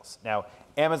ebook sales. Now,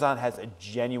 Amazon has a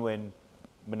genuine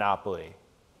monopoly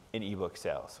in ebook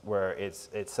sales, where it's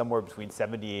somewhere between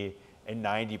 70 and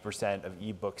 90% of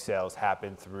ebook sales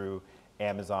happen through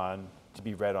Amazon to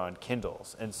be read on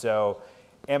Kindles. And so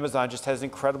Amazon just has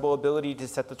incredible ability to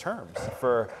set the terms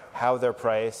for how they're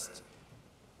priced,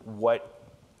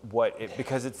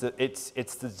 because it's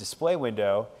the display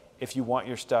window. If you want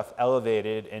your stuff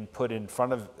elevated and put in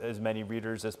front of as many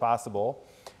readers as possible,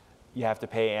 you have to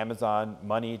pay Amazon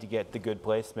money to get the good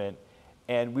placement.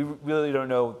 And we really don't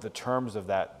know the terms of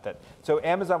that. So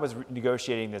Amazon was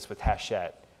negotiating this with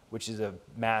Hachette, which is a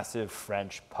massive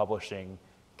French publishing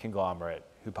conglomerate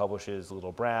who publishes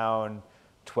Little Brown,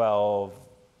 12,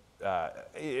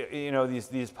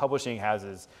 these publishing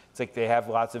houses. It's like they have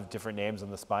lots of different names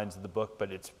on the spines of the book,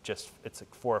 but it's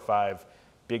like 4 or 5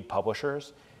 big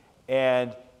publishers.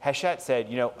 And Hachette said,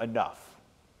 enough.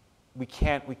 We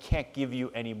can't give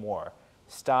you any more.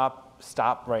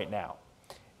 Stop right now.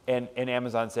 And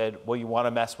Amazon said, well, you want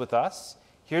to mess with us?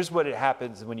 Here's what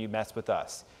happens when you mess with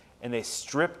us. And they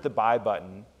stripped the buy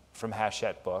button from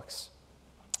Hachette books.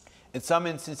 In some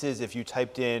instances, if you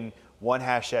typed in one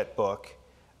Hachette book,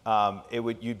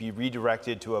 you'd be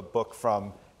redirected to a book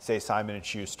from, say, Simon &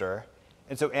 Schuster.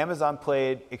 And so Amazon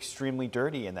played extremely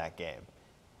dirty in that game.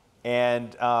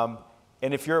 And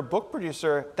if you're a book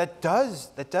producer, that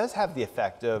does have the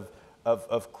effect of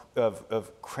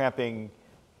cramping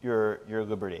your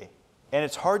liberty. And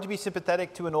it's hard to be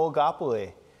sympathetic to an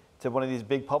oligopoly, to one of these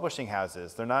big publishing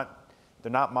houses. They're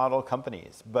They're not model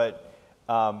companies, but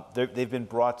they've been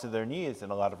brought to their knees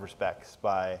in a lot of respects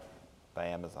by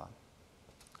Amazon.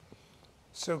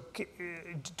 So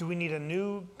do we need a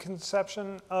new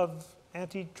conception of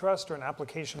antitrust or an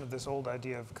application of this old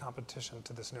idea of competition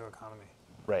to this new economy?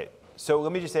 Right. So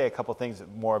let me just say a couple things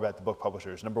more about the book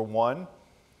publishers. Number one,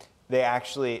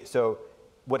 so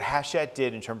what Hachette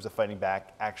did in terms of fighting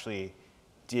back actually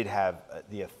did have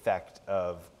the effect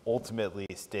of ultimately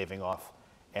staving off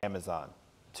Amazon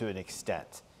to an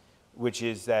extent, which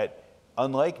is that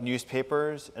unlike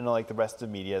newspapers and unlike the rest of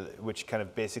the media, which kind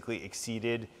of basically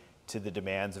acceded to the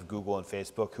demands of Google and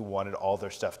Facebook, who wanted all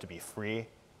their stuff to be free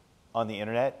on the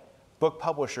internet, book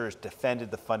publishers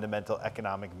defended the fundamental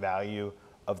economic value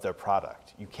of their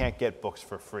product. You can't get books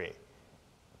for free,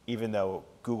 even though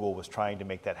Google was trying to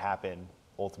make that happen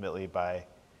ultimately by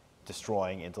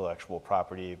destroying intellectual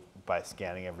property by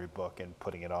scanning every book and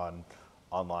putting it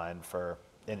online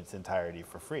in its entirety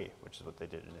for free, which is what they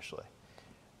did initially.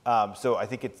 So I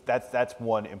think that's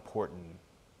one important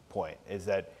point, is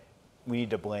that we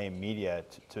need to blame media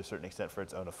to a certain extent for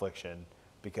its own affliction,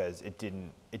 because it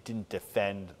didn't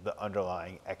defend the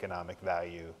underlying economic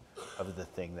value of the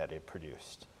thing that it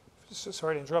produced.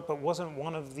 Sorry to interrupt, but wasn't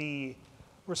one of the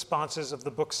responses of the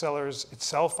booksellers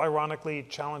itself ironically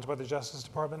challenged by the Justice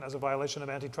Department as a violation of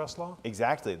antitrust law?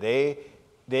 Exactly.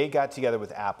 They got together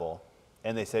with Apple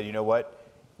and they said, you know what,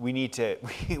 we need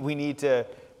to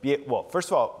be, well, first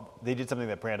of all, they did something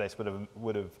that Brandeis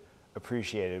would have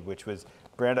appreciated, which was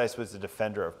Brandeis was a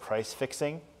defender of price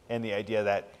fixing and the idea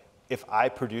that if I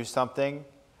produce something,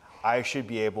 I should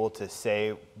be able to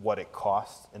say what it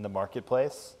costs in the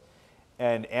marketplace.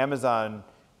 And Amazon,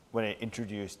 when it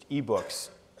introduced ebooks,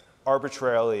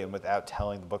 arbitrarily and without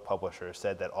telling the book publisher,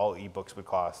 said that all ebooks would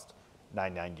cost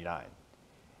 $9.99.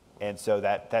 And so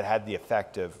that had the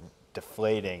effect of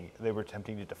deflating. They were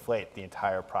attempting to deflate the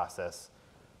entire process,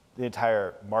 the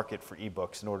entire market for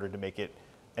ebooks in order to make it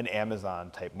an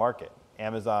Amazon-type market.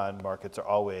 Amazon markets are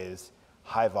always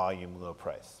high volume, low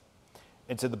price.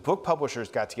 And so the book publishers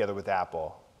got together with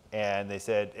Apple, and they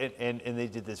said, and they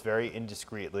did this very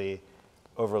indiscreetly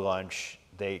over lunch.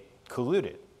 They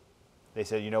colluded. They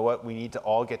said, you know what, we need to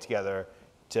all get together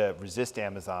to resist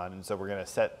Amazon, and so we're going to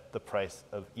set the price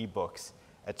of ebooks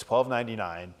at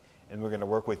 $12.99, and we're going to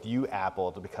work with you,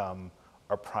 Apple, to become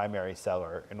our primary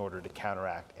seller in order to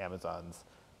counteract Amazon's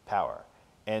power.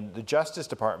 And the Justice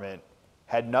Department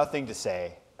had nothing to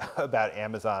say about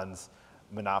Amazon's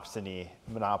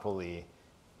monopoly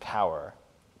power,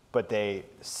 but they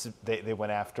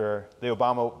went after, the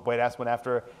Obama White House went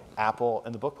after Apple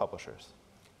and the book publishers.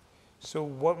 So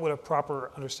what would a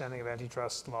proper understanding of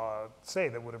antitrust law say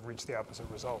that would have reached the opposite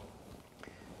result?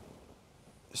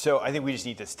 So I think we just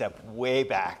need to step way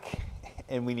back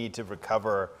and we need to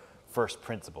recover first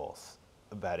principles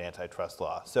about antitrust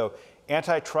law. So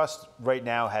antitrust right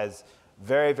now has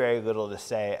very, very little to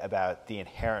say about the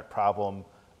inherent problem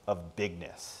of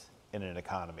bigness in an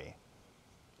economy.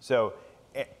 So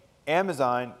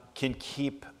Amazon can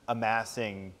keep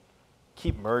amassing,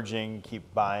 keep merging,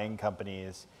 keep buying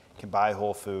companies. It can buy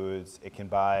Whole Foods. It can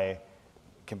buy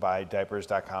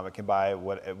diapers.com. It can buy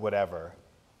whatever.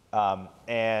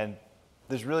 And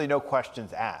there's really no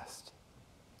questions asked.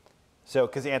 So,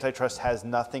 because antitrust has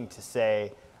nothing to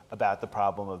say about the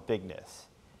problem of bigness.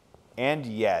 And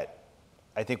yet,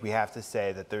 I think we have to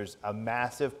say that there's a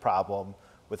massive problem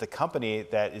with a company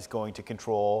that is going to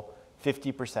control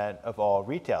 50% of all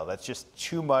retail. That's just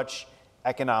too much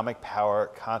economic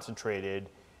power concentrated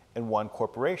in one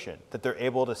corporation. That they're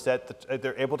able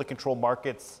to control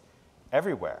markets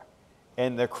everywhere,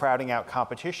 and they're crowding out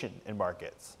competition in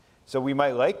markets. So we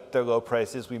might like their low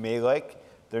prices, we may like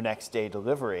their next day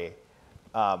delivery,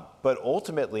 but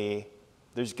ultimately,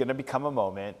 there's going to become a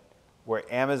moment where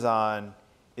Amazon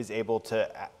is able to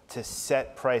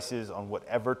set prices on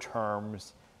whatever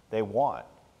terms they want.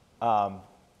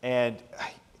 And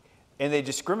they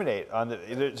discriminate on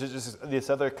there's this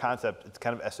other concept, it's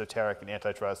kind of esoteric in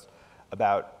antitrust,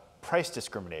 about price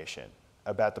discrimination,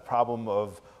 about the problem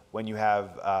of when you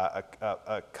have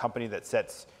a company that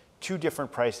sets two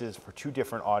different prices for two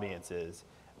different audiences.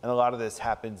 And a lot of this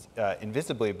happens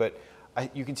invisibly, but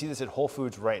you can see this at Whole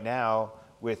Foods right now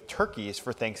with turkeys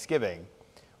for Thanksgiving,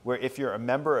 where if you're a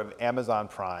member of Amazon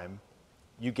Prime,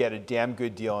 you get a damn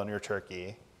good deal on your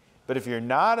turkey. But if you're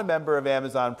not a member of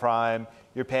Amazon Prime,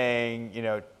 you're paying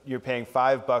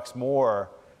 $5 more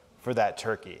for that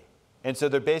turkey. And so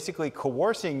they're basically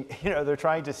coercing, they're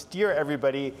trying to steer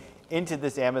everybody into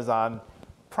this Amazon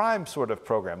Prime sort of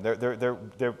program.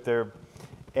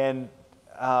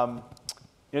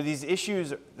 These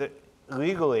issues that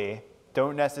legally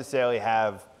don't necessarily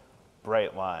have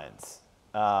bright lines.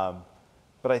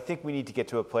 But I think we need to get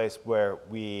to a place where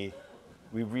we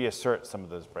reassert some of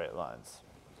those bright lines.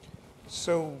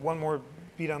 So one more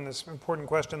beat on this important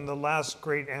question. The last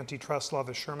great antitrust law,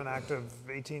 the Sherman Act of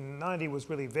 1890, was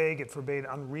really vague. It forbade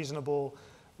unreasonable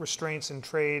restraints in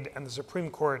trade, and the Supreme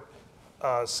Court,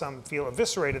 some feel,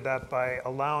 eviscerated that by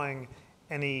allowing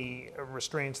any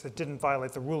restraints that didn't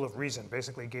violate the rule of reason,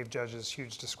 basically gave judges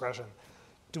huge discretion.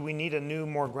 Do we need a new,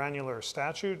 more granular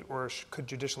statute, or could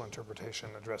judicial interpretation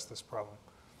address this problem?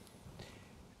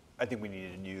 I think we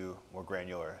need a new, more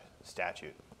granular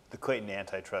statute. The Clayton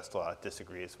antitrust law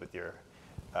disagrees with your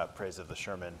praise of the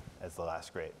Sherman as the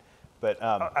last great. But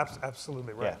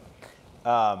absolutely right.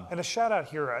 Yeah. And a shout out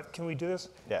here, can we do this?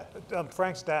 Yeah.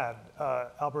 Frank's dad,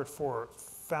 Albert Foer,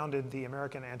 founded the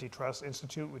American Antitrust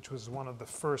Institute, which was one of the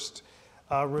first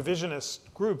revisionist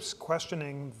groups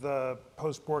questioning the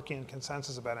post-Borkian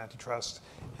consensus about antitrust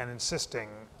and insisting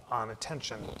on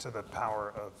attention to the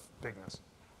power of bigness.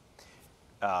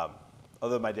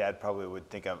 Although my dad probably would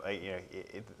think I'm,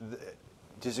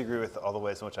 disagree with all the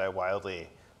ways in which I wildly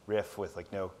riff with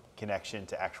like no connection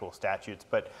to actual statutes,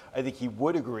 but I think he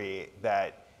would agree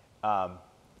that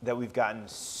that we've gotten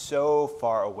so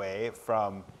far away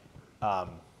from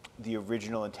the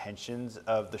original intentions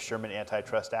of the Sherman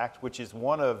Antitrust Act, which is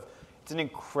it's an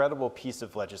incredible piece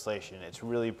of legislation. It's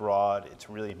really broad, it's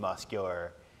really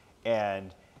muscular,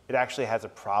 and it actually has a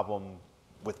problem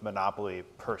with monopoly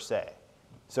per se.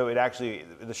 So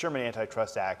the Sherman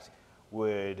Antitrust Act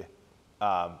would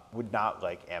not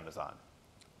like Amazon.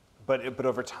 But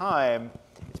over time,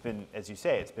 it's been, as you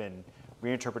say, it's been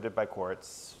reinterpreted by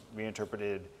courts,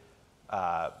 reinterpreted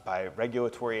by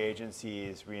regulatory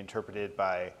agencies, reinterpreted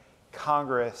by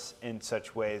Congress in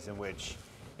such ways in which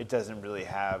it doesn't really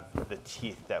have the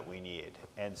teeth that we need.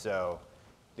 And so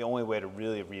the only way to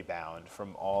really rebound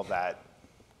from all that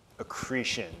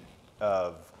accretion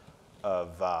of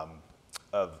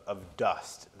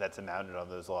dust that's mounted on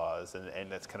those laws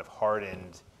and that's kind of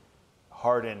hardened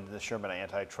the Sherman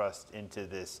antitrust into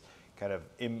this kind of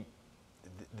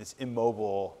this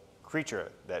immobile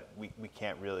creature that we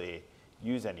can't really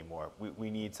use anymore. We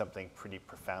need something pretty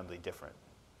profoundly different.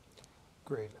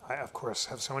 Great. I, of course,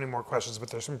 have so many more questions, but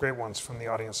there's some great ones from the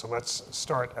audience, so let's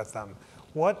start at them.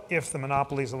 What if the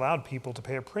monopolies allowed people to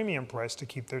pay a premium price to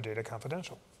keep their data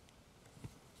confidential?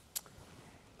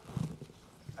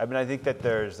 I mean, I think that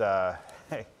there's,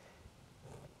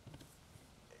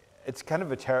 it's kind of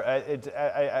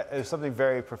there's something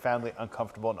very profoundly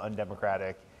uncomfortable and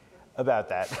undemocratic about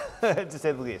that, to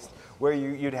say the least, where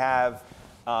you'd have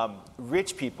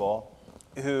rich people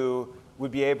who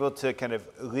would be able to kind of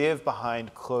live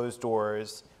behind closed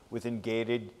doors within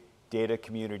gated data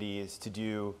communities to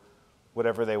do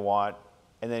whatever they want,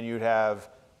 and then you'd have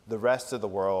the rest of the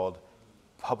world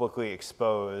publicly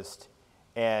exposed.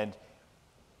 And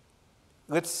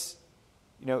let's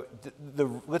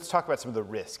talk about some of the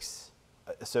risks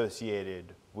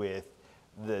associated with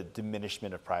the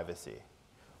diminishment of privacy.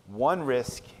 One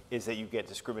risk is that you get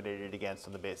discriminated against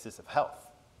on the basis of health.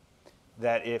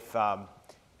 That if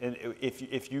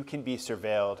you can be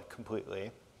surveilled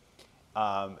completely,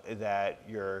 that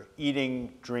your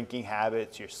eating, drinking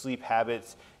habits, your sleep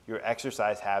habits, your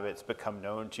exercise habits become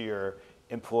known to your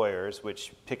employers,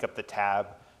 which pick up the tab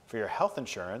for your health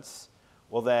insurance,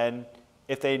 well then,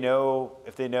 if they know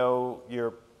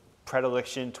your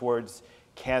predilection towards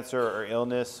cancer or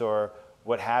illness or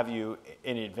what have you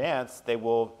in advance,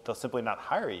 they'll simply not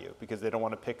hire you because they don't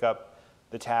want to pick up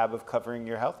the tab of covering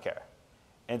your health care.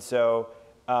 And so,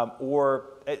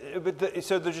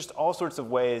 so there's just all sorts of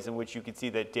ways in which you can see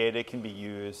that data can be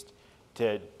used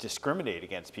to discriminate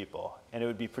against people. And it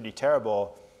would be pretty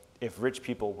terrible if rich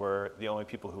people were the only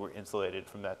people who were insulated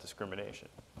from that discrimination.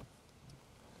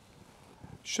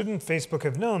 Shouldn't Facebook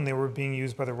have known they were being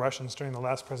used by the Russians during the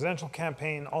last presidential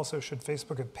campaign? Also, should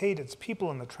Facebook have paid its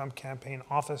people in the Trump campaign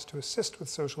office to assist with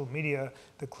social media?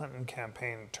 The Clinton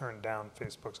campaign turned down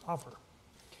Facebook's offer.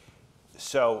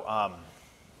 So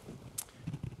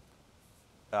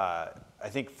I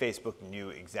think Facebook knew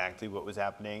exactly what was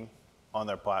happening on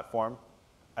their platform.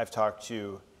 I've talked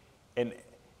to, and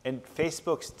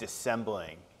Facebook's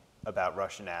dissembling about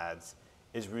Russian ads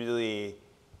is really,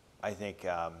 I think,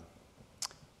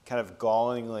 kind of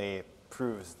gallingly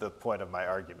proves the point of my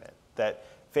argument, that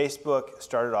Facebook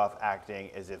started off acting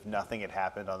as if nothing had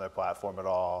happened on their platform at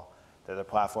all, that their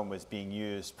platform was being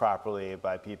used properly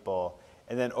by people.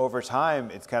 And then over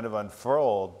time, it's kind of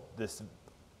unfurled this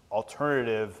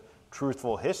alternative,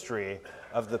 truthful history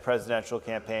of the presidential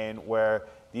campaign where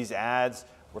these ads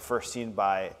were first seen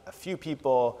by a few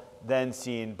people, then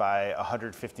seen by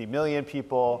 150 million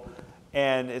people,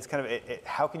 And it's kind of,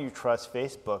 how can you trust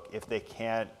Facebook if they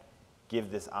can't give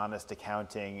this honest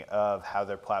accounting of how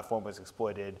their platform was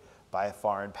exploited by a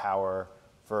foreign power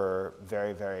for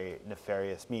very, very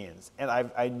nefarious means? And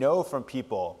I know from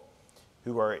people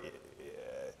who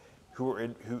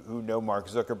know Mark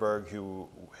Zuckerberg, who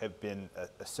have been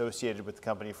associated with the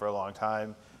company for a long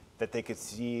time, that they could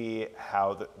see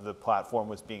how the platform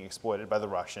was being exploited by the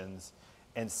Russians,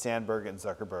 and Sandberg and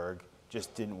Zuckerberg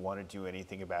just didn't want to do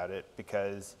anything about it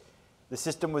because the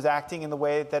system was acting in the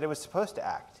way that it was supposed to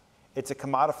act. It's a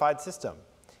commodified system.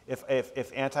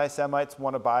 If anti-Semites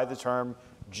want to buy the term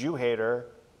Jew hater,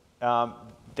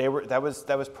 that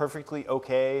was perfectly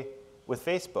okay with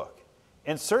Facebook.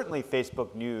 And certainly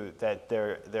Facebook knew that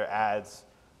their ads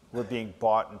were being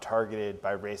bought and targeted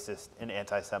by racist and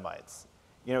anti-Semites.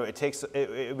 You know,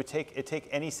 it would take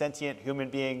any sentient human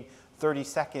being 30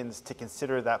 seconds to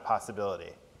consider that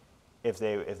possibility if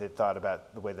they thought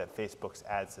about the way that Facebook's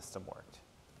ad system worked.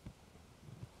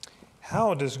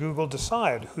 How does Google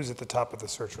decide who's at the top of the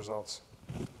search results?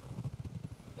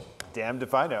 Damned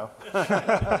if I know.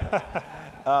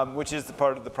 Which is the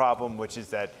part of the problem, which is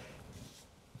that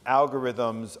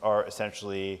algorithms are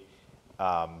essentially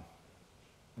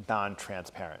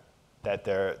non-transparent. That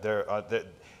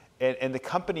and the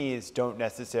companies don't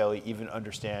necessarily even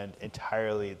understand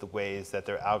entirely the ways that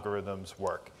their algorithms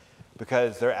work,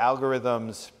 because their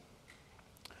algorithms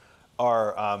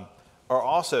are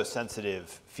also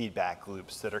sensitive feedback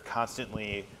loops that are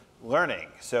constantly learning.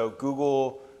 So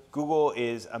Google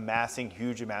is amassing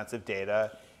huge amounts of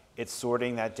data. It's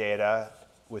sorting that data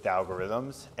with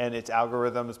algorithms, and its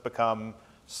algorithms become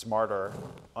smarter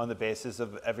on the basis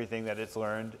of everything that it's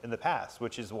learned in the past,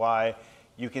 which is why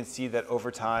you can see that over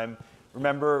time.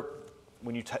 Remember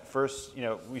when we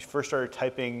first started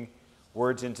typing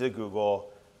words into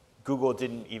Google, Google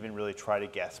didn't even really try to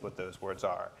guess what those words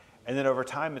are. And then over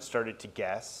time it started to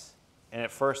guess, and at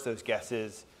first those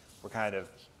guesses were kind of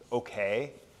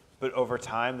okay, but over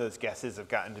time those guesses have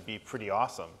gotten to be pretty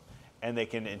awesome, and they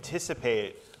can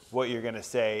anticipate what you're going to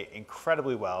say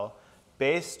incredibly well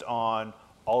based on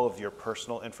all of your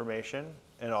personal information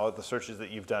and all of the searches that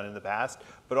you've done in the past,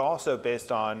 but also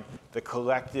based on the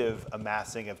collective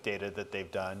amassing of data that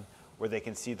they've done, where they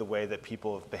can see the way that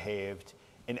people have behaved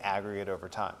in aggregate over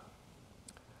time.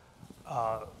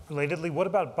 Relatedly, what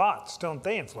about bots? Don't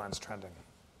they influence trending?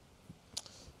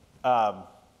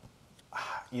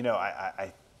 You know,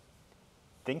 I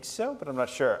think so, but I'm not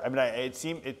sure. I mean, I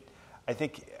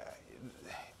think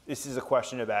this is a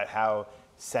question about how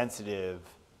sensitive.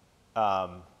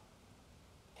 I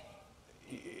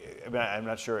mean, I'm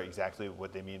not sure exactly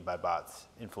what they mean by bots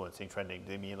influencing trending. Do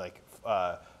they mean like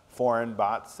foreign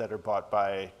bots that are bought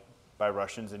by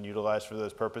Russians and utilized for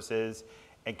those purposes?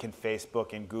 And can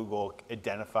Facebook and Google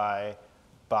identify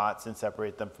bots and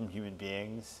separate them from human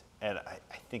beings? And I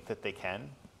think that they can,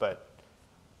 but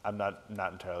I'm not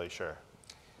entirely sure.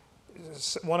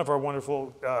 One of our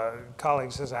wonderful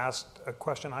colleagues has asked a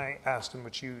question I asked him,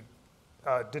 which you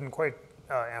didn't quite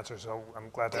answer, so I'm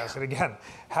glad to ask it again.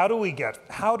 How do we get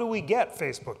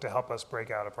Facebook to help us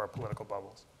break out of our political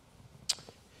bubbles?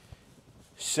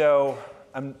 So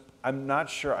I'm not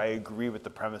sure I agree with the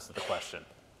premise of the question,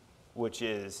 which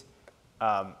is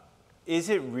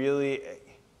it really?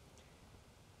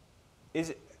 Is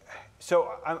it?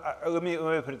 So let me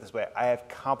put it this way. I have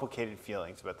complicated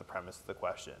feelings about the premise of the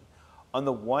question. On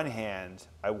the one hand,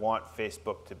 I want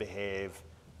Facebook to behave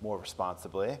more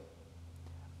responsibly.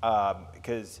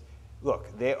 Because,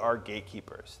 look, they are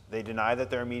gatekeepers. They deny that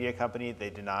they're a media company. They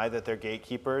deny that they're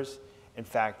gatekeepers. In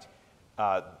fact,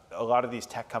 a lot of these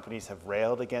tech companies have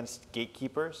railed against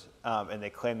gatekeepers, and they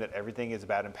claim that everything is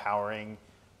about empowering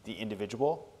the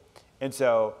individual. And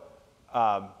so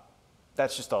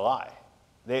that's just a lie.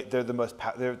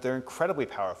 They're incredibly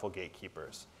powerful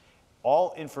gatekeepers.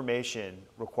 All information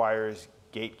requires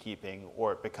gatekeeping,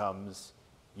 or it becomes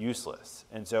useless.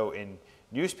 And so in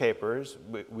newspapers,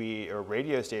 or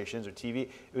radio stations or TV,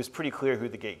 it was pretty clear who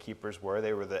the gatekeepers were.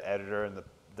 They were the editor and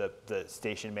the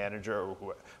station manager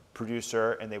or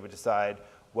producer, and they would decide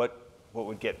what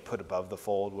would get put above the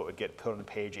fold, what would get put on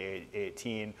page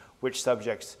 18, which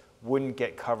subjects wouldn't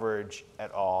get coverage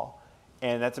at all.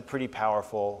 And that's a pretty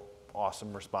powerful,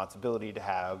 awesome responsibility to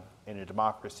have in a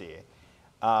democracy.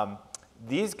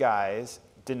 These guys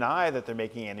deny that they're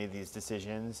making any of these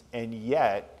decisions, and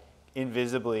yet,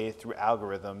 invisibly through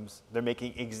algorithms, they're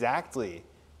making exactly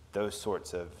those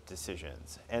sorts of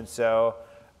decisions. And so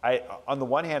on the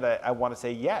one hand, I want to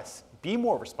say, yes, be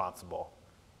more responsible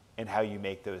in how you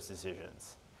make those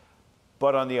decisions.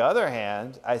 But on the other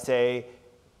hand, I say,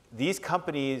 these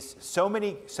companies, so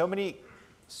many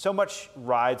so much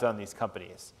rides on these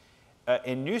companies.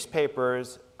 In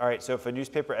newspapers, all right, so if a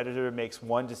newspaper editor makes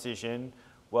one decision,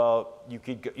 well, you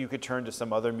could turn to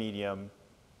some other medium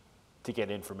to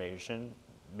get information.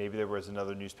 Maybe there was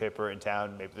another newspaper in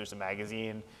town, maybe there's a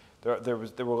magazine. There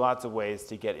were lots of ways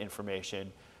to get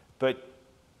information, but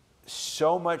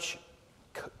so much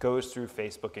goes through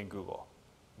Facebook and Google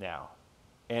now.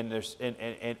 And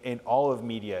all of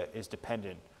media is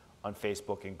dependent on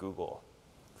Facebook and Google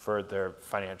for their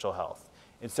financial health.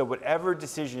 And so whatever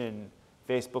decision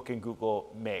Facebook and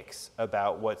Google makes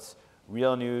about what's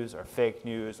real news or fake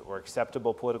news or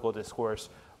acceptable political discourse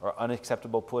or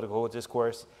unacceptable political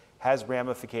discourse has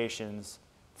ramifications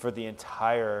for the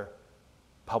entire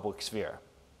public sphere.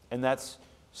 And that's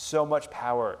so much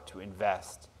power to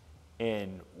invest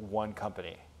in one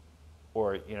company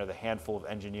or the handful of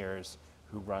engineers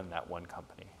who run that one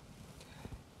company.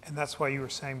 And that's why you were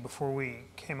saying before we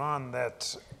came on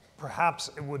that perhaps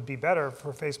it would be better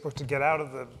for Facebook to get out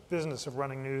of the business of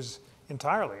running news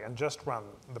entirely and just run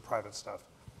the private stuff.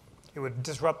 It would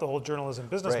disrupt the whole journalism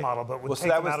business model, but would take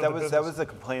them out of the business. That was the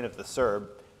complaint of the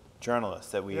Serb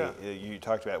journalist that you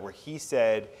talked about, where he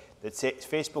said that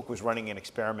Facebook was running an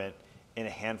experiment in a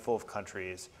handful of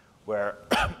countries where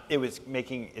it was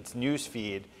making its news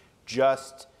feed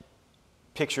just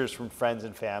pictures from friends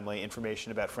and family,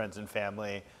 information about friends and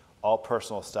family, all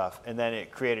personal stuff. And then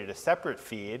it created a separate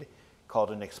feed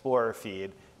called an Explorer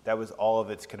feed that was all of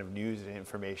its kind of news and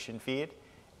information feed.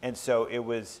 And so it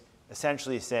was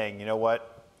essentially saying, you know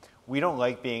what, we don't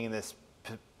like being in this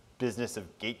business of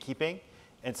gatekeeping,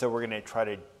 and so we're going to try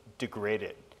to degrade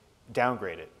it,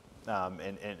 downgrade it,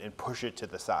 and push it to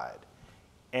the side.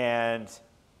 And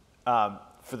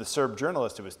for the Serb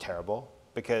journalist, it was terrible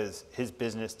because his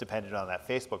business depended on that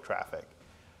Facebook traffic.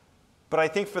 But I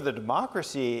think for the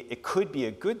democracy, it could be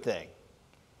a good thing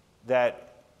that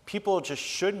people just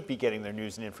shouldn't be getting their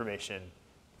news and information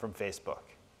from Facebook.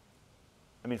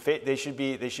 I mean, they should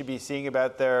be seeing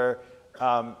about their,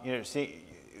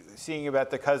 seeing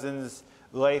about the cousin's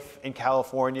life in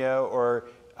California, or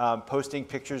posting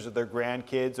pictures of their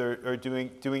grandkids, or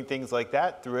doing things like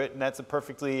that through it, and that's a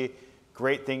perfectly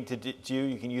great thing to do.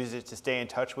 You can use it to stay in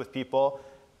touch with people,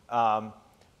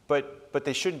 but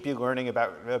they shouldn't be learning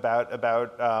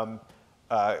about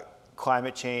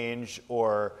climate change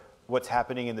or what's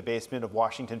happening in the basement of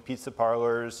Washington pizza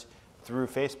parlors through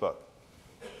Facebook.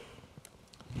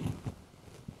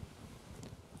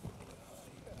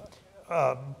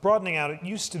 Broadening out, it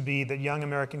used to be that young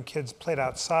American kids played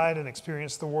outside and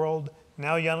experienced the world.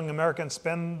 Now young Americans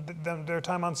spend their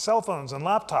time on cell phones and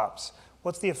laptops.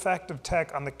 What's the effect of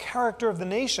tech on the character of the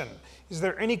nation? Is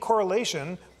there any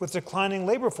correlation with declining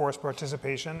labor force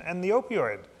participation and the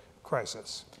opioid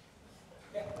crisis?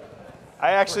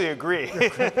 I actually agree.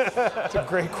 It's a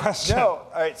great question. No,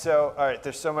 all right,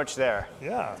 there's so much there.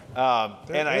 Yeah.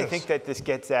 I think that this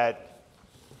gets at,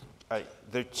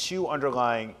 there are two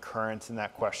underlying currents in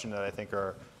that question that I think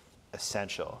are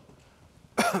essential.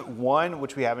 One,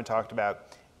 which we haven't talked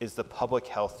about, is the public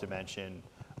health dimension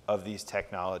of these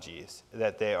technologies,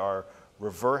 that they are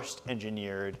reversed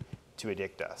engineered to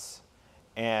addict us.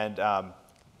 And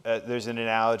there's an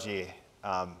analogy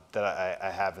that I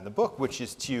have in the book, which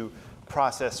is to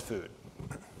processed food.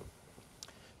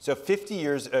 So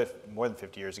more than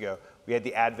 50 years ago, we had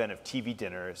the advent of TV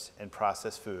dinners and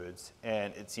processed foods,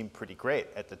 and it seemed pretty great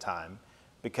at the time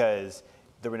because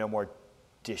there were no more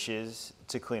dishes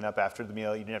to clean up after the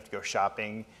meal. You didn't have to go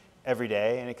shopping every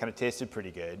day, and it kind of tasted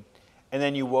pretty good. And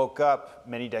then you woke up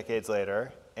many decades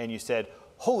later, and you said,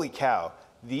 holy cow,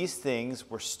 these things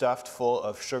were stuffed full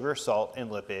of sugar, salt,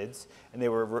 and lipids, and they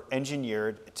were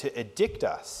engineered to addict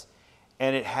us.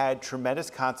 And it had tremendous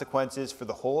consequences for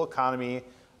the whole economy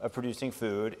of producing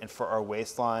food and for our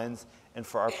waistlines and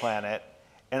for our planet.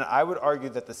 And I would argue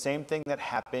that the same thing that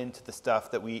happened to the stuff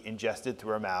that we ingested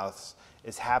through our mouths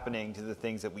is happening to the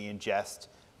things that we ingest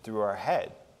through our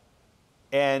head.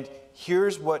 And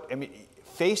here's what,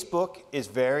 Facebook is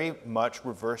very much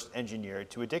reverse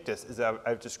engineered to addict us, as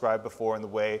I've described before, in the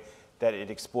way that it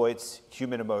exploits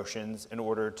human emotions in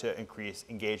order to increase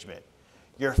engagement.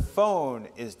 Your phone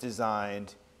is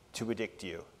designed to addict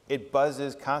you. It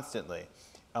buzzes constantly.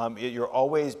 You're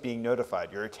always being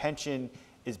notified. Your attention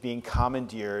is being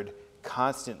commandeered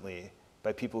constantly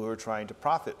by people who are trying to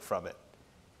profit from it.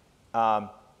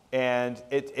 And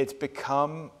it's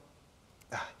become,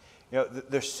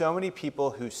 there's so many people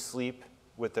who sleep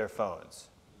with their phones.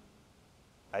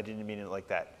 I didn't mean it like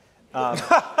that.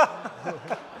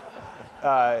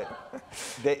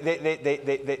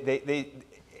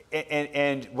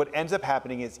 And what ends up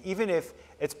happening is, even if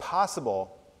it's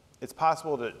possible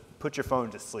to put your phone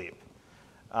to sleep,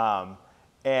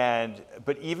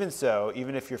 But even so,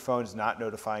 even if your phone's not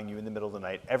notifying you in the middle of the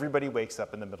night, everybody wakes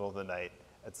up in the middle of the night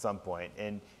at some point,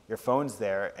 and your phone's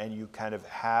there, and you kind of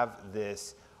have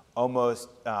this almost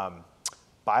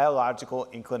biological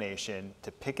inclination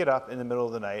to pick it up in the middle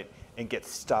of the night and get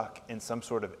stuck in some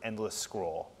sort of endless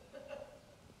scroll.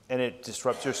 And it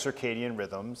disrupts your circadian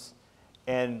rhythms,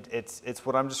 and it's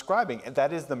what I'm describing, and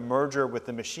that is the merger with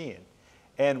the machine.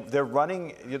 And they're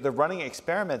running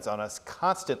experiments on us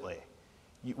constantly.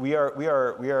 We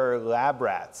are lab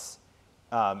rats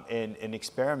in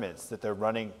experiments that they're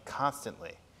running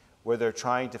constantly, where they're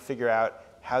trying to figure out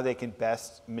how they can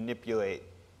best manipulate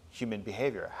human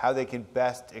behavior, how they can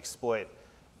best exploit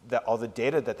all the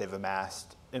data that they've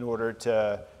amassed in order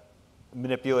to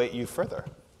manipulate you further.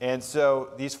 And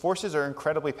so these forces are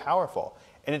incredibly powerful.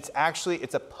 And it's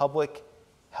a public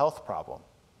health problem.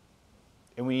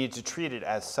 And we need to treat it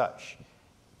as such.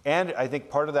 And I think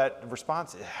part of that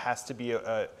response, it has to be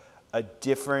a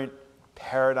different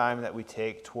paradigm that we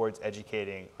take towards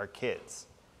educating our kids.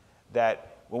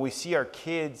 That when we see our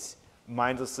kids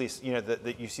mindlessly,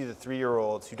 that you see the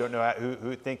 3-year-olds who don't know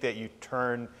who think that you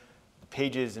turn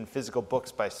pages in physical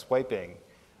books by swiping,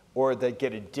 or that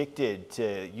get addicted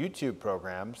to YouTube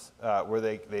programs where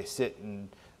they sit in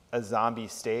a zombie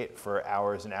state for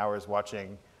hours and hours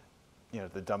watching,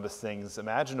 the dumbest things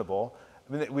imaginable.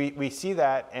 I mean, we see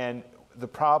that, and the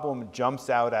problem jumps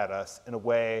out at us in a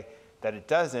way that it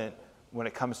doesn't when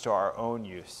it comes to our own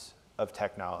use of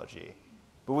technology.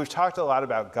 But we've talked a lot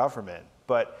about government,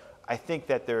 but I think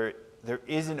that there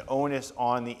is an onus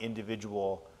on the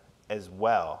individual as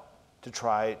well to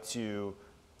try to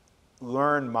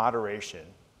learn moderation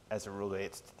as it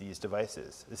relates to these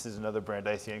devices. This is another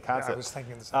Brandeisian concept. Yeah, I was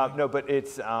thinking the same thing. No, but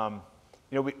it's,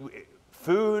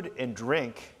 food and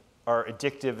drink are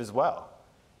addictive as well.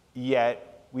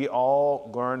 Yet we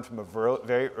all learn from a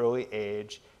very early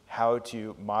age how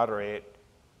to moderate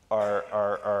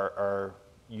our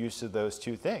use of those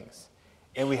two things.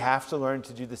 And we have to learn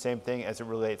to do the same thing as it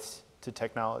relates to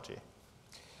technology.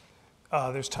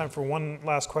 There's time for one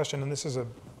last question, and this is a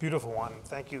beautiful one.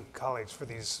 Thank you, colleagues, for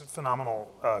these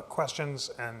phenomenal questions,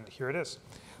 and here it is.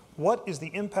 What is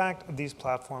the impact of these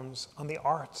platforms on the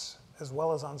arts as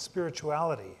well as on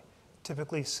spirituality,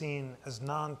 typically seen as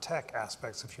non-tech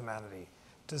aspects of humanity?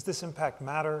 Does this impact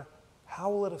matter? How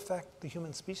will it affect the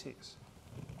human species?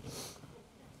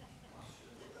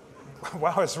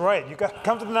 Wow, it's right. You got to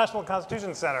come to the National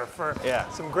Constitution Center for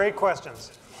some great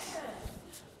questions.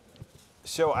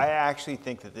 So I actually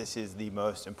think that this is the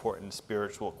most important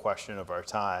spiritual question of our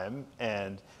time,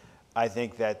 and I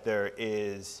think that there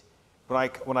is,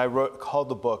 when I called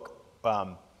the book,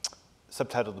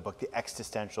 subtitled the book, "The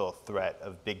Existential Threat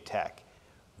of Big Tech,"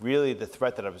 really the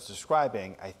threat that I was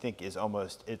describing, I think, is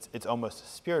almost a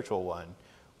spiritual one,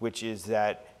 which is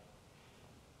that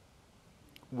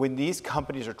when these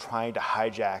companies are trying to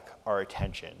hijack our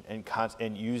attention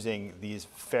and using these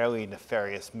fairly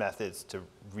nefarious methods to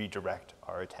redirect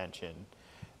our attention,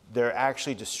 they're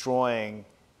actually destroying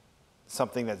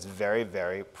something that's very,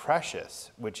 very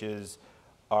precious, which is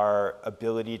our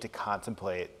ability to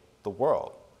contemplate the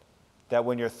world. That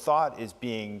when your thought is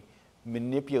being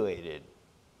manipulated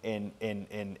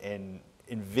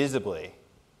invisibly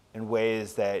in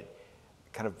ways that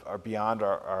kind of are beyond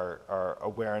our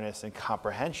awareness and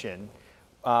comprehension,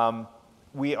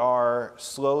 we are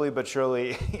slowly but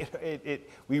surely,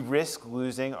 we risk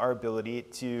losing our ability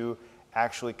to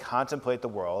actually contemplate the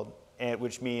world,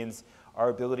 which means our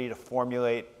ability to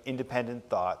formulate independent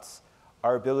thoughts,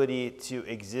 our ability to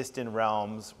exist in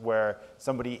realms where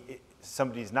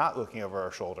somebody's not looking over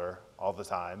our shoulder all the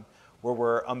time, where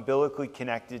we're umbilically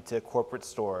connected to corporate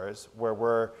stores, where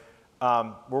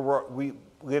we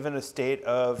live in a state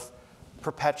of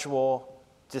perpetual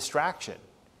distraction.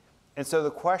 And so the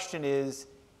question is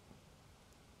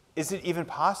it even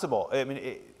possible? I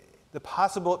mean, the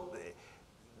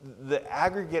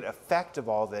aggregate effect of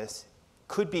all this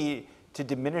could be to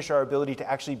diminish our ability to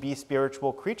actually be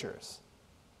spiritual creatures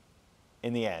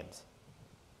in the end.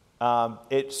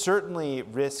 It certainly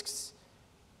risks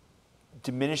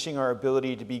diminishing our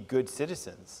ability to be good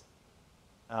citizens,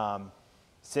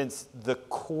 since the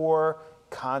core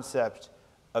concept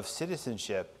of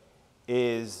citizenship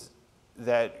is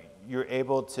that you're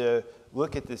able to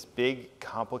look at this big,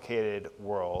 complicated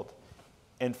world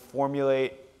and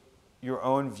formulate your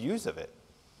own views of it,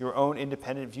 your own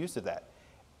independent views of that.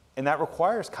 And that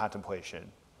requires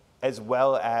contemplation as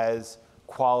well as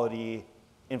quality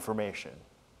information.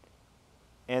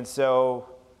 And so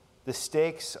the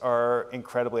stakes are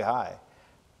incredibly high.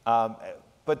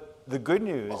 But the good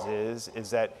news is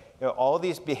that all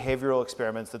these behavioral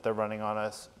experiments that they're running on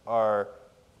us are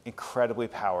incredibly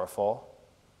powerful,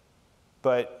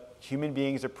 but human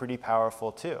beings are pretty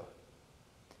powerful too.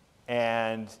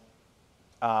 And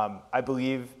I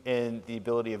believe in the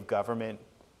ability of government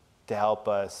to help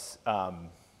us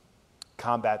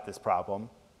combat this problem,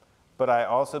 but I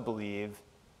also believe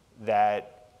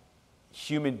that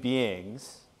human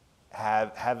beings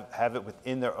have it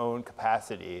within their own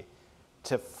capacity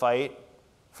to fight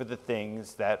for the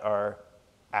things that are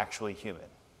actually human.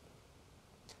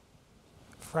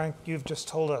 Frank, you've just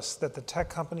told us that the tech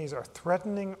companies are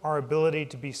threatening our ability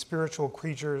to be spiritual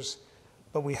creatures,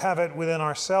 but we have it within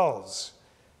ourselves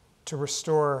to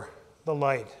restore the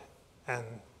light and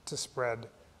to spread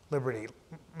liberty.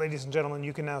 Ladies and gentlemen,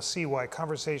 you can now see why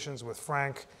conversations with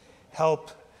Frank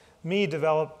help me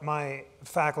develop my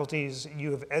faculties.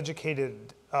 You have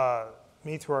educated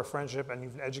me through our friendship, and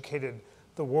you've educated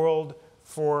the world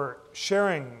for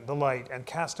sharing the light and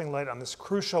casting light on this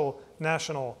crucial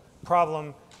national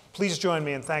problem. Please join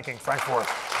me in thanking Frank Foer.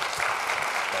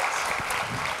 Thanks.